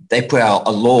 They put out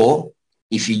a law,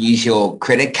 if you use your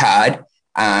credit card,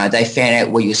 they found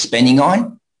out what you're spending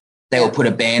on, they will put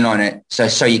a ban on it.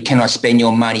 So you cannot spend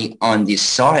your money on this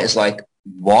site. It's like,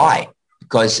 why?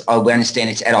 Because we understand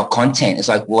it's adult content. It's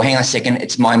like, well, hang on a second,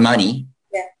 it's my money,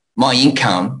 my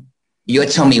income. You're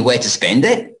telling me where to spend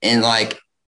it? And like,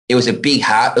 it was a big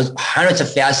heart. It was hundreds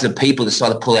of thousands of people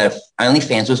decided to pull out of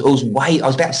OnlyFans. It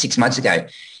was about 6 months ago,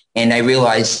 and they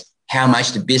realized how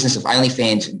much the business of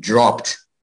OnlyFans dropped.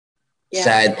 Yeah.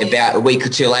 So about a week or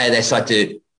two later, they started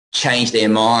to change their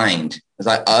mind. It's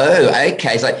like, oh,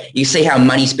 okay. It's like, you see how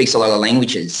money speaks a lot of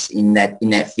languages in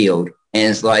that field. And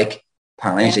it's like,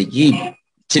 you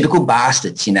typical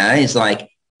bastards, it's like,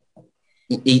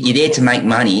 you're there to make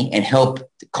money and help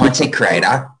the content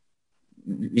creator.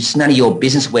 It's none of your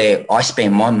business where I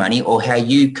spend my money or how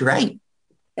you create.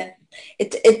 Yeah.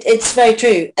 It's very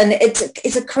true. And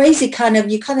it's a crazy kind of,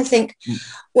 you kind of think,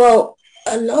 well,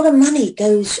 a lot of money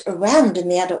goes around in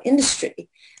the adult industry.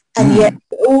 And yet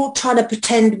we're all trying to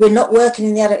pretend we're not working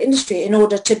in the adult industry in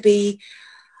order to be,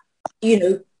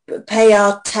 pay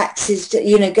our taxes,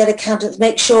 get accountants,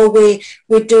 make sure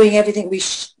we're doing everything we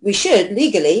should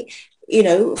legally,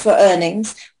 for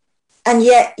earnings. And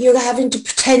yet you're having to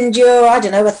pretend you're, I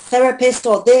don't know, a therapist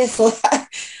or this or that.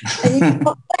 And you're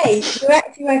not you're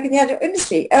actually working in the adult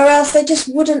industry, or else they just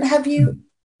wouldn't have you,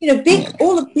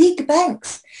 all the big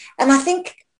banks. And I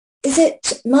think, is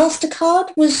it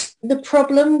MasterCard was the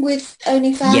problem with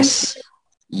OnlyFans?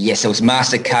 Yes, it was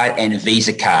MasterCard and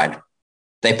Visa card.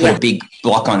 They put a big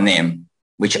block on them,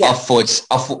 which I thought,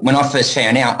 when I first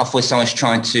found out, I thought someone was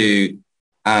trying to,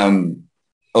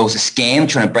 it was a scam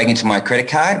trying to break into my credit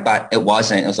card, but it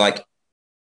wasn't. It was like,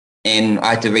 and I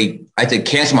had to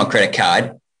cancel my credit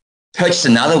card, purchase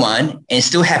another one, and it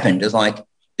still happened. It was like,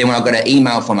 then when I got an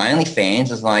email from OnlyFans,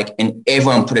 it was like, and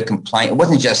everyone put a complaint. It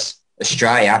wasn't just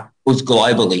Australia, it was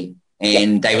globally.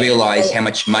 And they realized how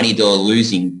much money they were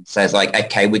losing. So it's like,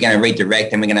 okay, we're going to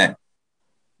redirect and we're going to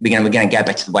go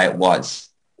back to the way it was.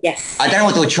 Yes. I don't know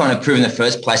what they were trying to prove in the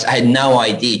first place. I had no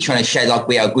idea. Trying to show like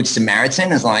we are a good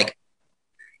Samaritan is like,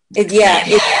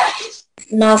 it's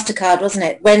MasterCard, wasn't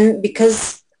it?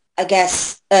 Because I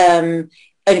guess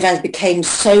OnlyFans became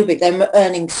so big, they were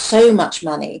earning so much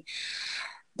money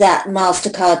that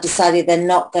MasterCard decided they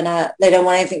don't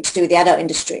want anything to do with the adult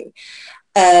industry.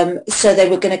 So they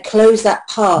were going to close that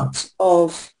part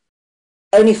of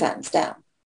OnlyFans down,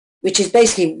 which is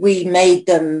basically we made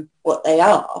them what they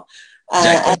are.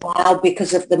 And now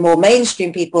because of the more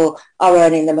mainstream people are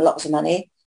earning them lots of money,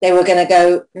 they were going to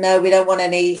go, no, we don't want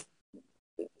any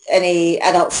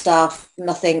adult stuff,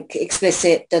 nothing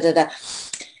explicit,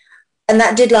 And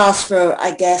that did last for,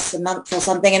 I guess, a month or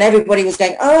something. And everybody was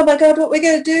going, oh, my God, what are we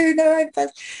going to do? No,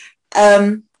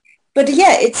 but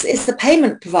yeah, it's the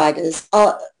payment providers.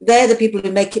 They're the people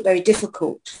who make it very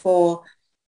difficult for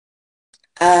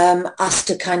us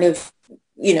to kind of,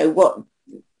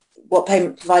 what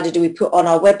payment provider do we put on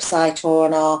our website or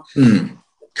on our... correct.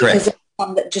 Because there's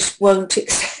one that just won't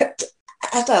accept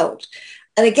adult.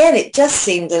 And again, it just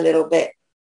seemed a little bit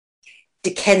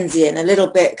Dickensian, a little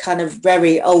bit kind of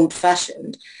very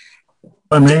old-fashioned.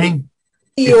 I mean,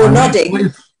 you're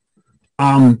nodding.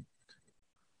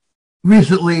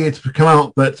 Recently, it's come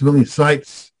out that some of these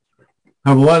sites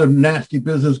have a lot of nasty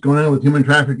business going on with human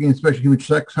trafficking, especially human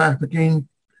sex trafficking.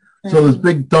 So there's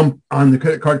big dump on the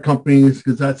credit card companies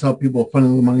because that's how people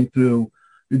funnel the money to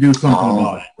do something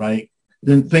about it, right?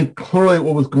 Didn't think clearly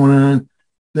what was going on.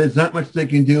 There's not much they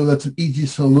can do. That's an easy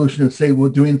solution to say we're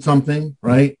doing something,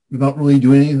 right? Without really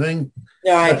doing anything.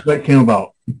 Right. That's what it came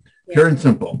about. Pure and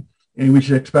simple. And we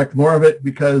should expect more of it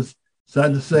because,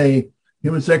 sad to say,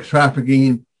 human sex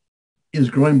trafficking is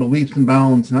growing by leaps and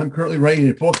bounds. And I'm currently writing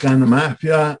a book on the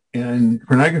mafia and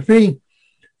pornography.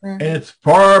 And it's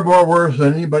far more worse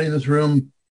than anybody in this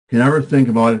room can ever think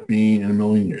about it being in a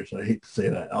million years. I hate to say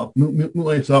that. I'll mute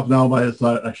myself now, but I just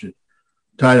thought I should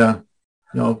try to,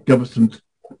 give us some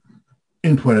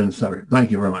input and stuff.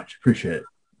 Thank you very much. Appreciate it.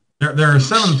 There are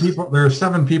 7 people. There are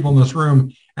 7 people in this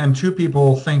room, and 2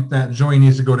 people think that Joey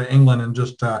needs to go to England and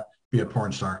just be a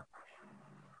porn star.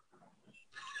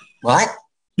 What?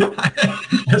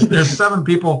 There's 7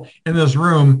 people in this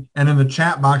room, and in the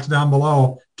chat box down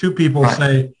below, 2 people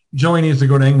say Joey needs to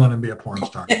go to England and be a porn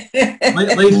star.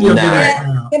 Lacey will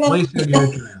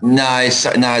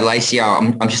No, Lacey,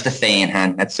 I'm just a fan,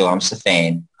 hon. That's all. I'm just a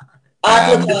fan.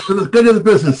 It's for the good of the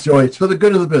business, Joey. It's for the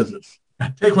good of the business.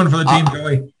 Take one for the team,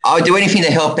 Joey. I'll do anything to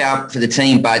help out for the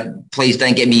team, but please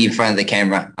don't get me in front of the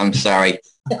camera. I'm sorry.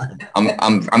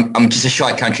 I'm just a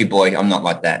shy country boy. I'm not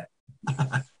like that.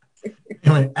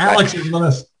 Anyway, Alex is with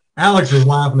us. Alex is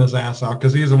laughing his ass off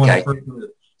because he's the one. Okay.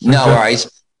 No worries.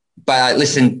 But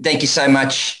listen, thank you so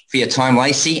much for your time,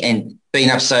 Lacey, and being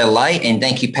up so late. And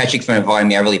thank you, Patrick, for inviting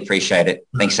me. I really appreciate it.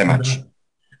 Thanks so much.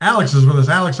 Alex is with us.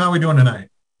 Alex, how are we doing tonight?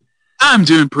 I'm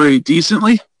doing pretty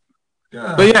decently.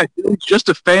 Good. But yeah, just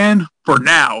a fan for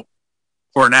now.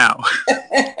 For now.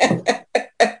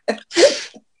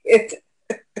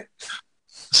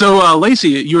 So, Lacey,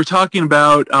 you were talking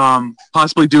about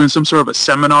possibly doing some sort of a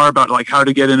seminar about like how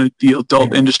to get into the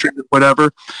adult industry or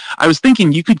whatever. I was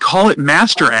thinking you could call it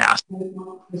Master Ass.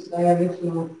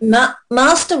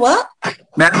 Master what?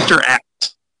 Master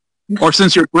Ass. Or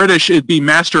since you're British, it'd be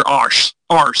Master Arse.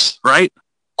 Arse, right?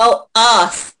 Oh,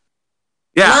 arse.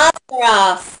 Yeah. Master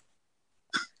ass.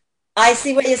 I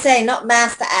see what you're saying. Not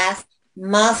master ass.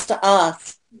 Master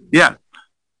ass. Yeah.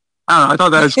 I don't know. I thought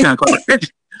that was kind of clever.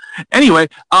 Anyway,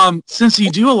 since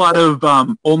you do a lot of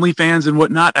OnlyFans and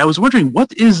whatnot, I was wondering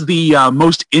what is the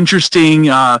most interesting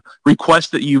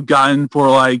request that you've gotten for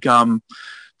like,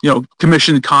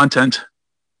 commissioned content?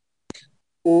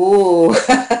 Ooh,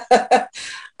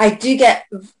 I do get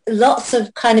lots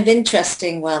of kind of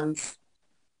interesting ones.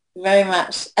 Very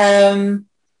much. Because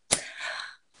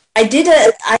I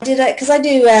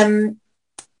do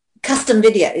custom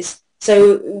videos.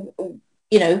 So,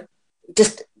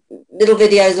 just little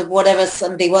videos of whatever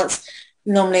somebody wants,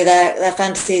 normally their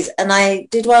fantasies. And I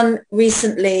did one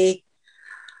recently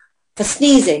for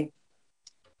sneezing.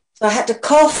 So I had to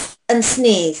cough and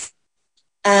sneeze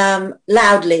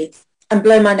loudly and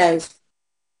blow my nose.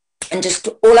 And just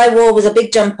all I wore was a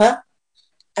big jumper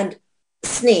and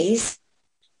sneeze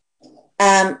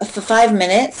for 5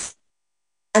 minutes.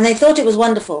 And they thought it was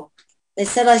wonderful. They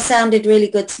said I sounded really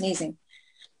good sneezing.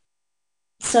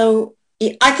 So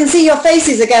I can see your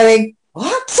faces are going,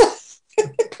 what?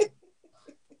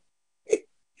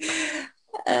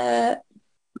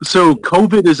 So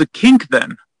COVID is a kink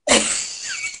then?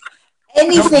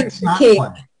 Anything's a kink.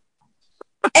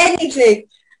 Anything.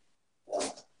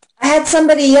 I had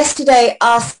somebody yesterday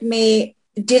ask me,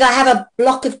 did I have a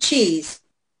block of cheese?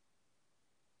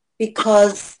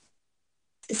 Because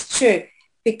it's true.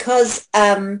 Because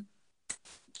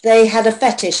they had a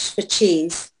fetish for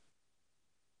cheese.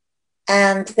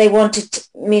 And they wanted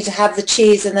me to have the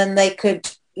cheese, and then they could,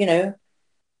 and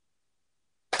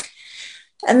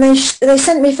they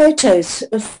sent me photos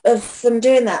of them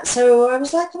doing that. So I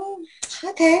was like, oh,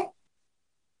 okay.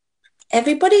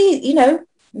 Everybody,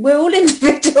 we're all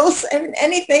individuals.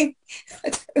 Anything,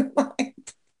 I don't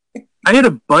mind. I had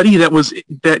a buddy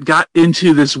that got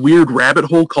into this weird rabbit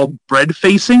hole called bread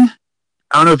facing.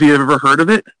 I don't know if you've ever heard of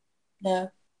it. No.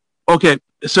 Okay,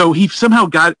 so he somehow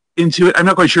got into it. I'm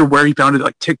not quite sure where he found it,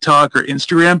 like TikTok or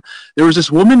Instagram. There was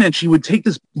this woman, and she would take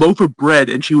this loaf of bread,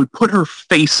 and she would put her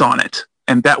face on it,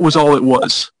 and that was all it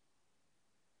was.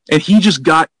 And he just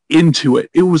got into it.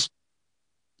 It was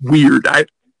weird. I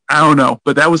don't know,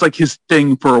 but that was like his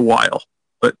thing for a while.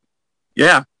 But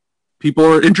yeah, people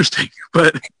are interesting.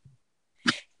 But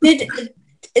did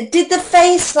the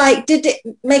face, did it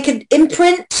make an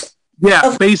imprint?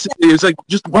 Yeah, basically, it's like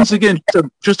just once again,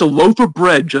 just a loaf of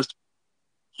bread, just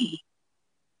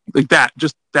like that.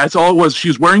 Just that's all it was. She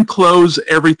was wearing clothes,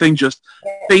 everything, just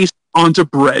face onto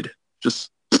bread. Just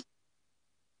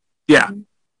yeah,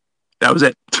 that was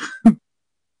it.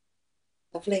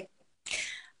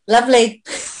 Lovely.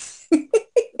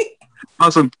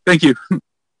 Awesome. Thank you.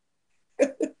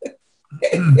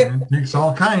 It takes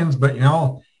all kinds, but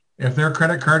if their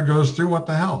credit card goes through, what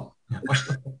the hell?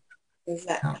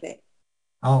 Exactly.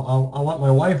 I'll let my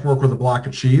wife work with a block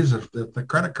of cheese if the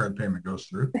credit card payment goes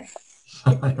through.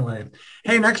 So anyway,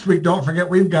 hey, next week, don't forget,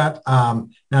 we've got, now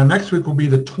next week will be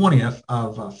the 20th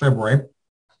of February,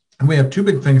 and we have two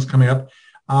big things coming up.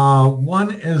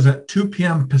 One is at 2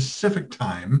 p.m. Pacific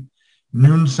time,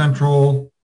 noon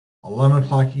Central, 11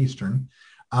 o'clock Eastern,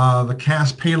 the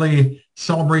Cass Paley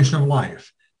Celebration of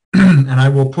Life. And I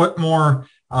will put more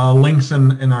links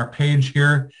in our page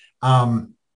here. Now,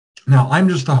 I'm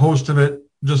just the host of it,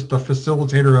 just the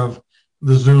facilitator of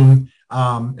the Zoom.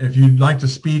 If you'd like to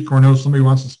speak or know somebody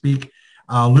wants to speak,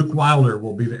 Luke Wilder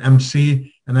will be the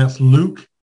MC, and that's Luke,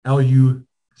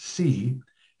 L-U-C,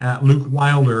 at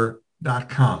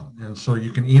lukewilder.com. And so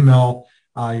you can email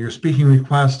your speaking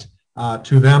request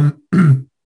to them.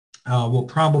 We'll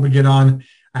probably get on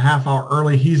a half hour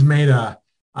early. He's made a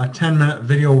 10-minute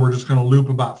video we're just going to loop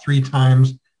about 3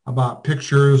 times about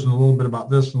pictures and a little bit about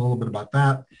this and a little bit about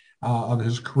that of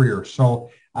his career.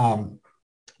 So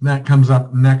that comes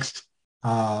up next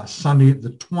Sunday,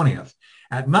 the 20th.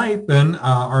 At night, then,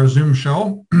 our Zoom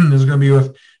show is going to be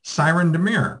with Siren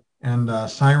Demir. And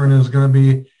Siren is going to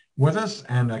be with us,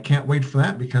 and I can't wait for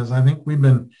that because I think we've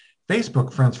been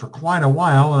Facebook friends for quite a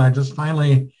while, and I just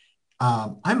finally,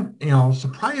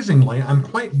 surprisingly, I'm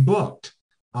quite booked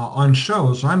on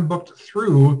shows. So I'm booked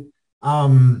through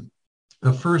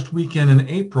the first weekend in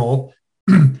April,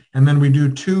 and then we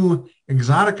do 2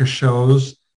 Exotica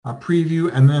shows, a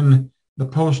preview, and then the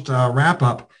post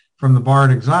wrap-up from the bar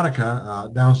at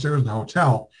Exotica downstairs in the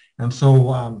hotel. And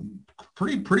so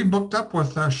pretty booked up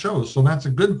with shows, so that's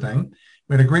a good thing.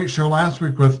 We had a great show last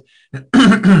week with,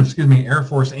 excuse me, Air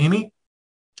Force Amy,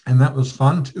 and that was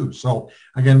fun too. So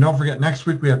again, don't forget, next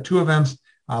week we have 2 events,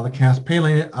 the Cass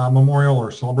Paley Memorial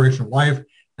or Celebration of Life,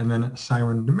 and then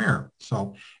Siren Demir.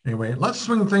 So anyway, let's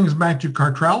swing things back to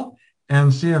Cartrell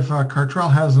and see if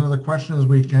Cartrell has another question as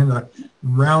we kind of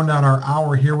round out our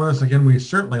hour here with us. Again, we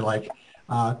certainly like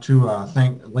to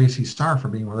thank Lacey Starr for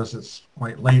being with us. It's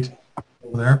quite late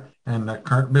over there. And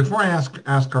before I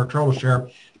ask Cartrell to share,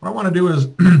 what I want to do is,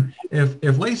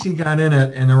 if Lacey got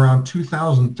in around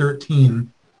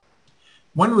 2013,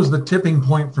 when was the tipping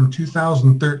point from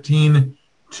 2013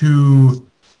 to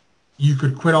you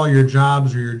could quit all your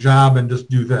jobs or your job and just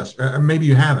do this. Maybe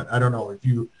you haven't. I don't know. If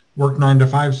you work 9 to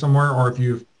 5 somewhere, or if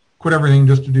you've quit everything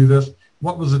just to do this,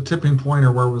 what was the tipping point,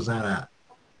 or where was that at?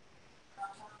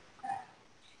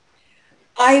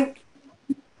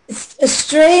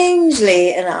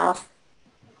 Strangely enough,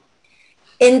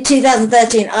 in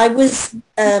 2013, I was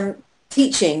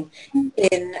teaching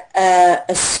in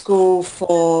a school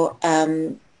for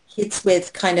kids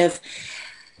with kind of,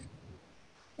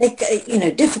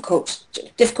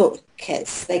 difficult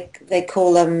kids. They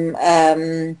call them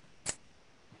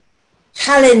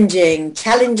challenging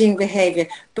behavior,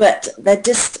 but they're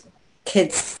just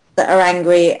kids that are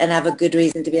angry and have a good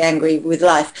reason to be angry with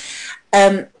life.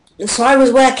 So I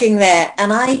was working there,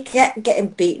 and I kept getting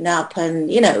beaten up,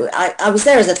 and I was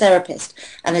there as a therapist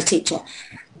and a teacher,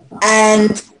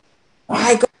 and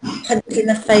I got punched in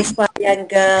the face by a young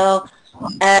girl,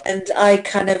 and I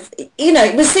kind of,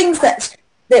 it was things that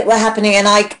were happening, and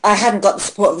I hadn't got the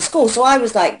support of the school, so I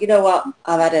was like, you know what,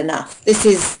 I've had enough. This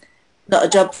is not a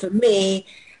job for me.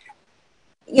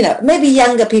 Maybe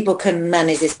younger people can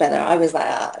manage this better. I was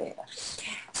like,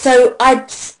 So I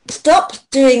stopped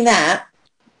doing that,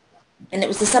 and it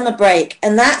was the summer break,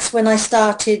 and that's when I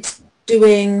started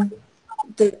doing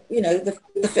the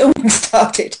filming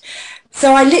started.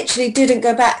 So I literally didn't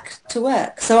go back to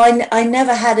work. So I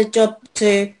never had a job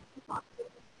to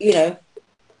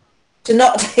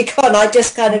not take on. I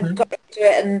just kind of got into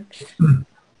it and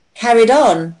carried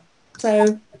on.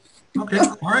 So. Okay.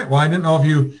 All right. Well, I didn't know if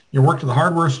you worked at the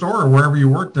hardware store or wherever you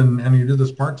worked and you did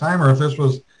this part-time, or if this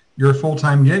was your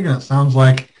full-time gig. And it sounds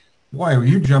like, boy,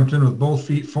 you jumped in with both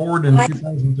feet forward in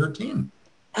 2013.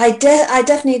 I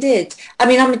definitely did. I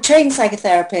mean, I'm a trained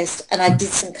psychotherapist, and I did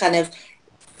some kind of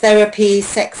therapy,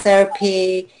 sex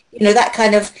therapy, that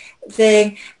kind of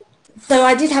thing. So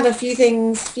I did have a few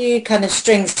kind of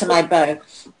strings to my bow.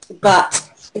 But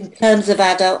in terms of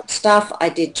adult stuff, I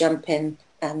did jump in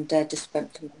and just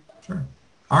went from them. Sure.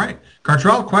 All right.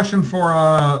 Cartrell, question for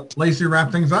Lacey to wrap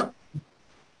things up.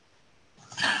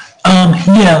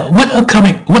 Yeah. What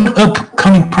upcoming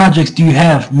projects do you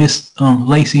have, Miss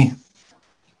Lacey?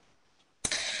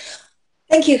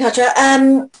 Thank you, Katra.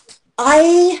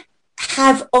 I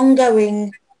have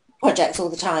ongoing projects all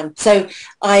the time. So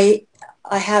I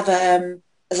have,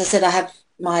 as I said, I have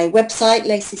my website,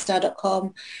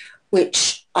 lacystarr.com,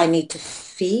 which I need to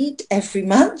feed every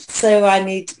month. So I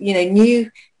need,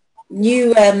 new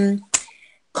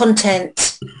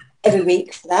content every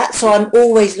week for that. So I'm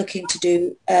always looking to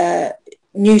do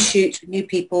new shoots with new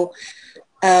people.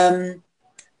 And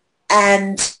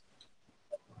I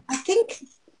think,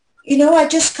 I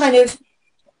just kind of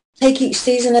take each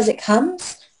season as it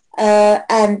comes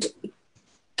and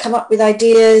come up with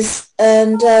ideas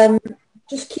and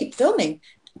just keep filming.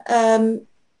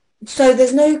 So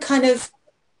there's no kind of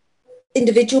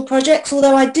individual projects,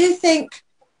 although I do think,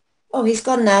 he's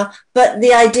gone now, but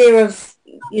the idea of,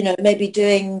 maybe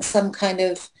doing some kind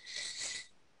of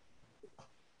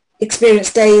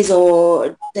experience days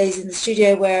or days in the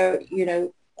studio where,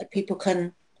 people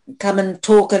can come and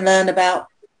talk and learn about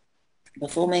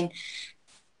performing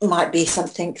might be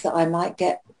something that I might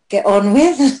get on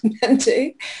with and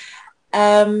do.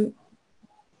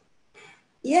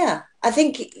 I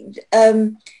think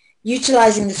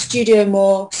utilizing the studio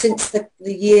more since the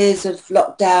years of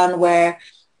lockdown where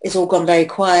it's all gone very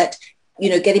quiet,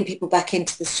 getting people back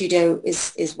into the studio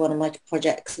is one of my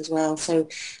projects as well. So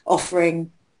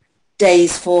offering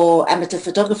days for amateur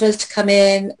photographers to come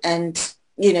in and,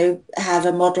 have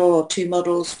a model or two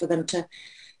models for them to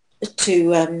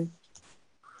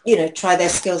try their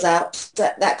skills out,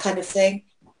 that kind of thing.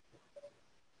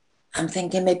 I'm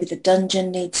thinking maybe the dungeon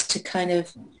needs to kind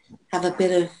of have a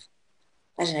bit of,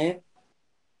 I don't know,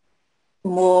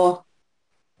 more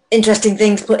interesting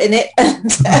things put in it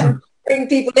and bring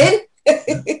people in.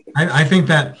 I think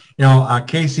that,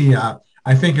 Casey, I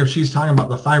think if she's talking about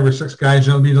the 5 or 6 guys,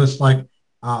 it'll be just like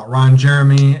Ron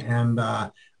Jeremy and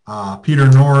Peter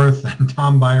North and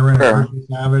Tom Byron and Hershey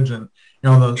Savage and,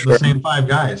 the same 5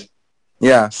 guys.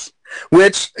 Yes.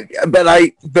 But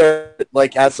I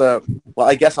guess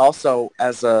also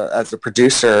as a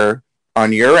producer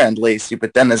on your end, Lacey,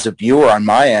 but then as a viewer on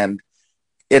my end,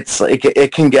 it's like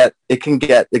it can get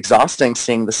exhausting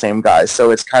seeing the same guys.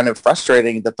 So it's kind of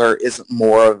frustrating that there isn't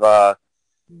more of a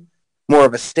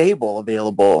stable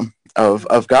available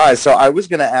of guys. So I was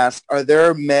going to ask, are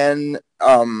there men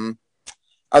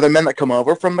that come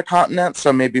over from the continent?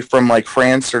 So maybe from like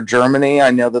France or Germany.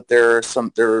 I know that there are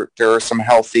some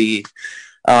healthy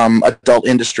adult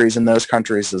industries in those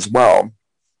countries as well.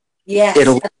 Yes,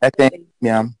 Italy, I think.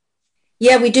 Yeah.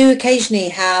 Yeah, we do occasionally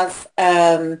have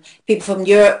people from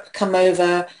Europe come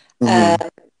over.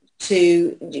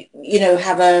 to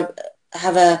have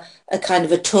a kind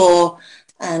of a tour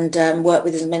and work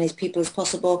with as many people as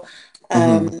possible,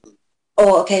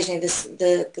 or occasionally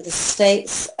the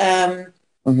States.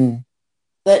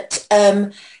 But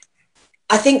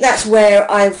I think that's where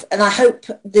and I hope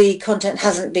the content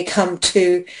hasn't become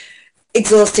too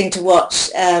exhausting to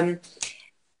watch. Of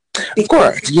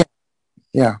course,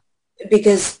 yeah.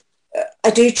 Because I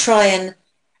do try and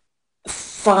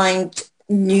find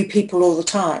new people all the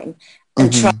time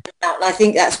and try them out. And I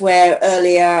think that's where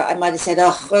earlier I might have said,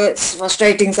 it's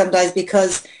frustrating sometimes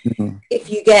because if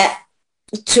you get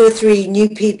 2 or 3 new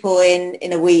people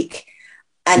in a week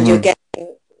and you're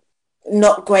getting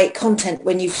not great content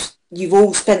when you've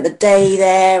all spent the day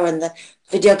there and the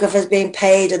videographer's being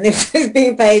paid and this is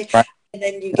being paid, and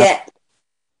then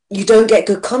you don't get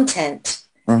good content.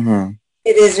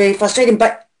 It is really frustrating,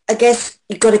 but I guess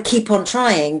you've got to keep on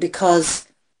trying because,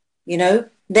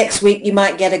 next week you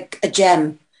might get a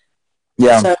gem.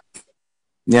 Yeah. So,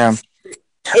 it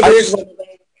is one of the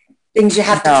things you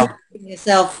have to keep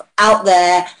yourself out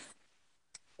there.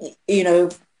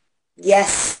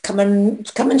 Yes, come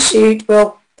and shoot.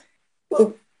 We'll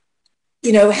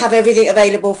have everything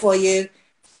available for you.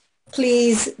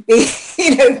 Please be,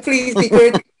 please be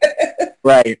good.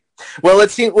 Right. Well,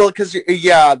 because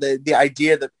the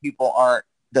idea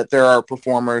that there are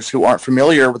performers who aren't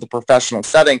familiar with the professional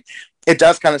setting, it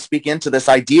does kind of speak into this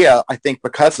idea, I think,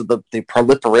 because of the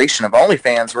proliferation of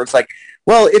OnlyFans, where it's like,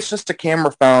 well, it's just a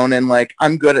camera phone, and like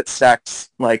I'm good at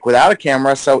sex, like without a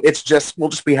camera, so we'll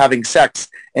just be having sex,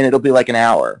 and it'll be like an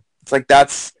hour. It's like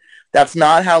that's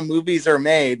not how movies are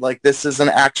made. Like this is an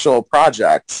actual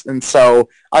project, and so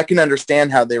I can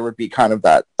understand how there would be kind of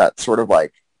that sort of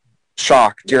like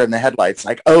shock deer in the headlights,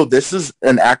 like, oh, this is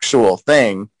an actual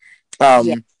thing. But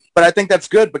I think that's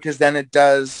good because then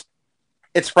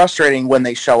it's frustrating when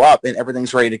they show up and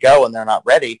everything's ready to go and they're not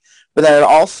ready. But then it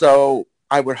also,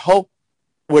 I would hope,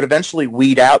 would eventually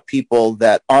weed out people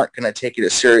that aren't going to take it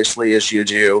as seriously as you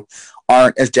do,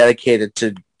 aren't as dedicated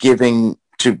to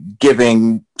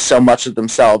giving so much of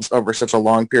themselves over such a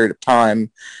long period of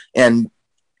time, and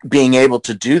being able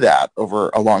to do that over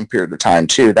a long period of time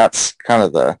too. That's kind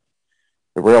of the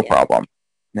real problem.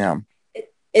 Yeah.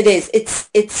 It is.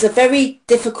 It's a very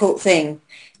difficult thing.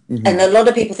 And a lot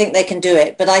of people think they can do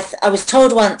it. But I was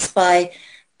told once by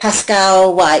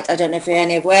Pascal White, I don't know if you're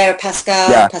any aware of Pascal.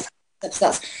 Yeah.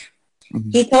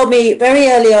 He told me very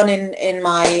early on in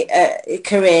my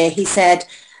career, he said,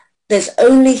 there's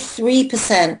only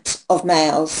 3% of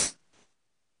males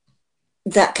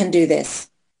that can do this.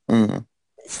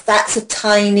 That's a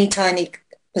tiny, tiny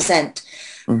percent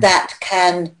that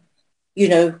can,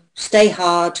 stay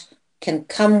hard, can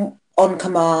come on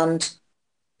command,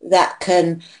 that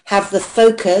can have the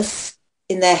focus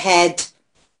in their head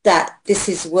that this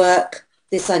is work,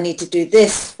 I need to do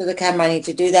this for the camera, I need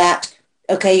to do that.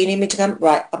 Okay, you need me to come?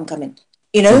 Right, I'm coming.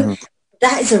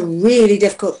 That is a really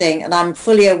difficult thing, and I'm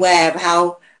fully aware of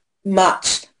how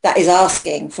much that is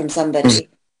asking from somebody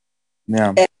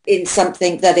in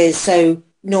something that is so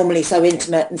normally so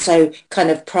intimate and so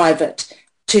kind of private,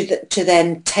 to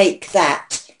then take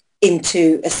that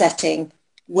into a setting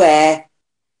where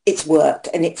it's work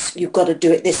and you've got to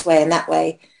do it this way and that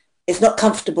way. It's not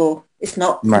comfortable. It's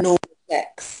not normal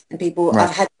sex. And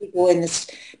I've had people in this,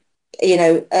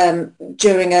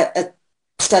 during a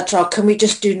stud trial, can we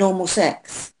just do normal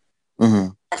sex?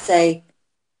 I say,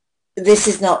 this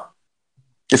is not.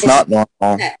 It's not normal.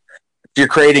 Sex. If you're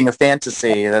creating a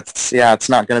fantasy, it's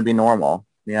not going to be normal.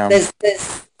 Yeah. There's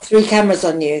 3 cameras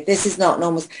on you. This is not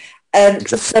normal.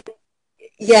 Exactly. So,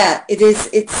 it is.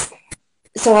 It's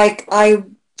so I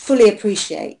fully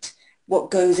appreciate what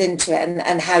goes into it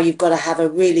and how you've got to have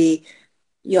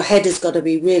your head has got to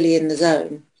be really in the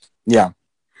zone. Yeah.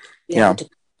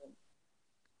 But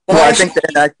I think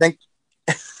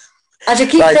I should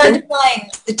keep trying to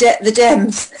find the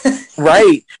gems.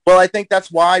 Right. Well, I think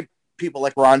that's why people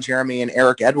like Ron Jeremy and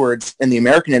Eric Edwards in the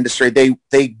American industry,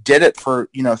 they did it for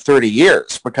 30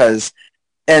 years because.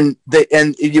 And there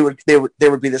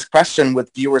would be this question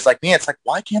with viewers like me. It's like,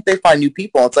 why can't they find new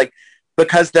people? It's like,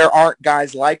 because there aren't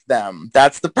guys like them.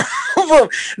 That's the problem.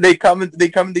 They come into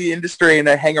the industry and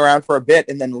they hang around for a bit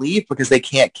and then leave because they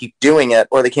can't keep doing it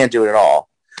or they can't do it at all.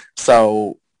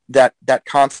 So that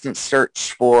constant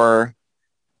search for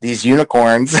these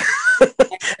unicorns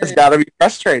has got to be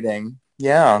frustrating.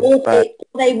 Yeah. But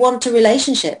they want a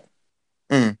relationship.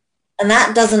 And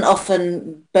that doesn't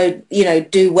often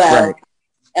do well.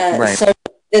 Right. So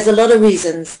there's a lot of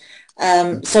reasons.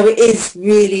 So it is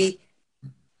really,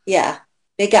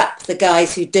 big up the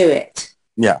guys who do it.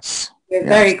 Yes. We're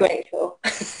very grateful.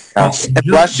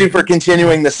 Bless you for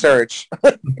continuing the search.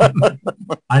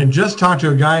 I just talked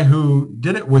to a guy who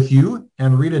did it with you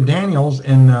and Rita Daniels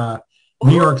in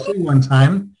New York City one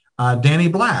time, Danny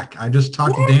Black. I just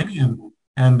talked to Danny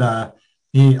and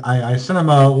I sent him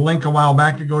a link a while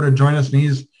back to go to join us, and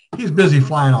he's busy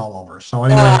flying all over. So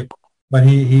anyway, but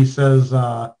he says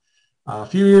a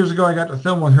few years ago I got to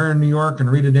film with her in New York, and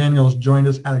Rita Daniels joined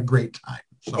us, had a great time.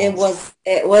 So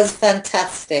it was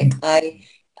fantastic.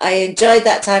 I enjoyed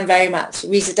that time very much.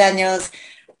 Rita Daniels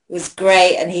was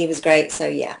great, and he was great. So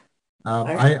yeah.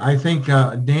 I think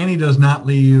Danny does not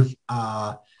leave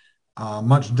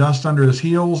much dust under his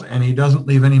heels, and he doesn't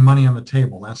leave any money on the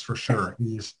table. That's for sure.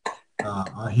 He's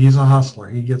a hustler.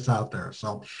 He gets out there.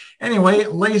 So anyway,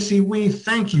 Lacey, we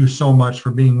thank you so much for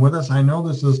being with us. I know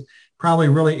this is probably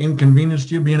really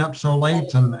inconvenienced you being up so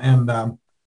late, and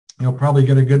you'll probably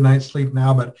get a good night's sleep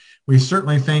now, but we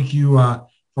certainly thank you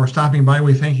for stopping by.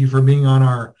 We thank you for being on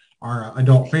our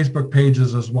adult Facebook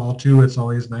pages as well, too. It's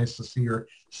always nice to see your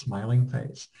smiling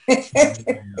face.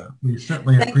 We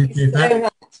certainly appreciate that.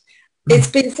 Much. It's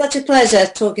been such a pleasure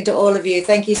talking to all of you.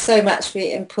 Thank you so much for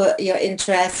your input, your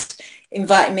interest,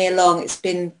 inviting me along. It's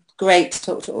been great to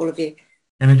talk to all of you.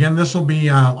 And again, this will be,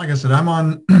 like I said, I'm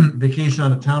on vacation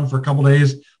out of town for a couple of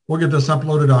days. We'll get this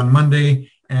uploaded on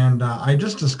Monday. And I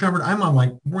just discovered I'm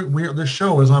on this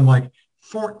show is on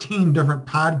 14 different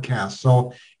podcasts.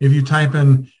 So if you type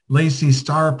in Lacey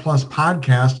Starr plus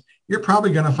podcast, you're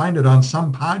probably going to find it on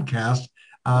some podcast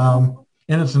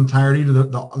in its entirety to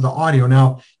the audio.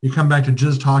 Now you come back to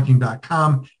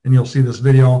jizztalking.com and you'll see this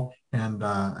video, and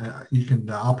you can,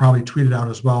 I'll probably tweet it out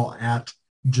as well at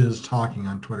Jizz Talking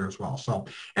on Twitter as well. So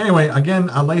anyway, again,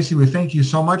 Lacey, we thank you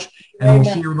so much, and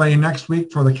we'll see everybody next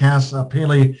week for the Cass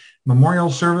Paley Memorial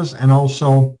Service, and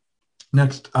also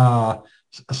next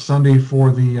Sunday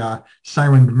for the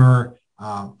Siren Demur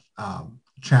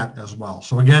chat as well.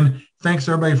 So again, thanks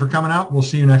everybody for coming out. We'll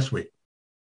see you next week.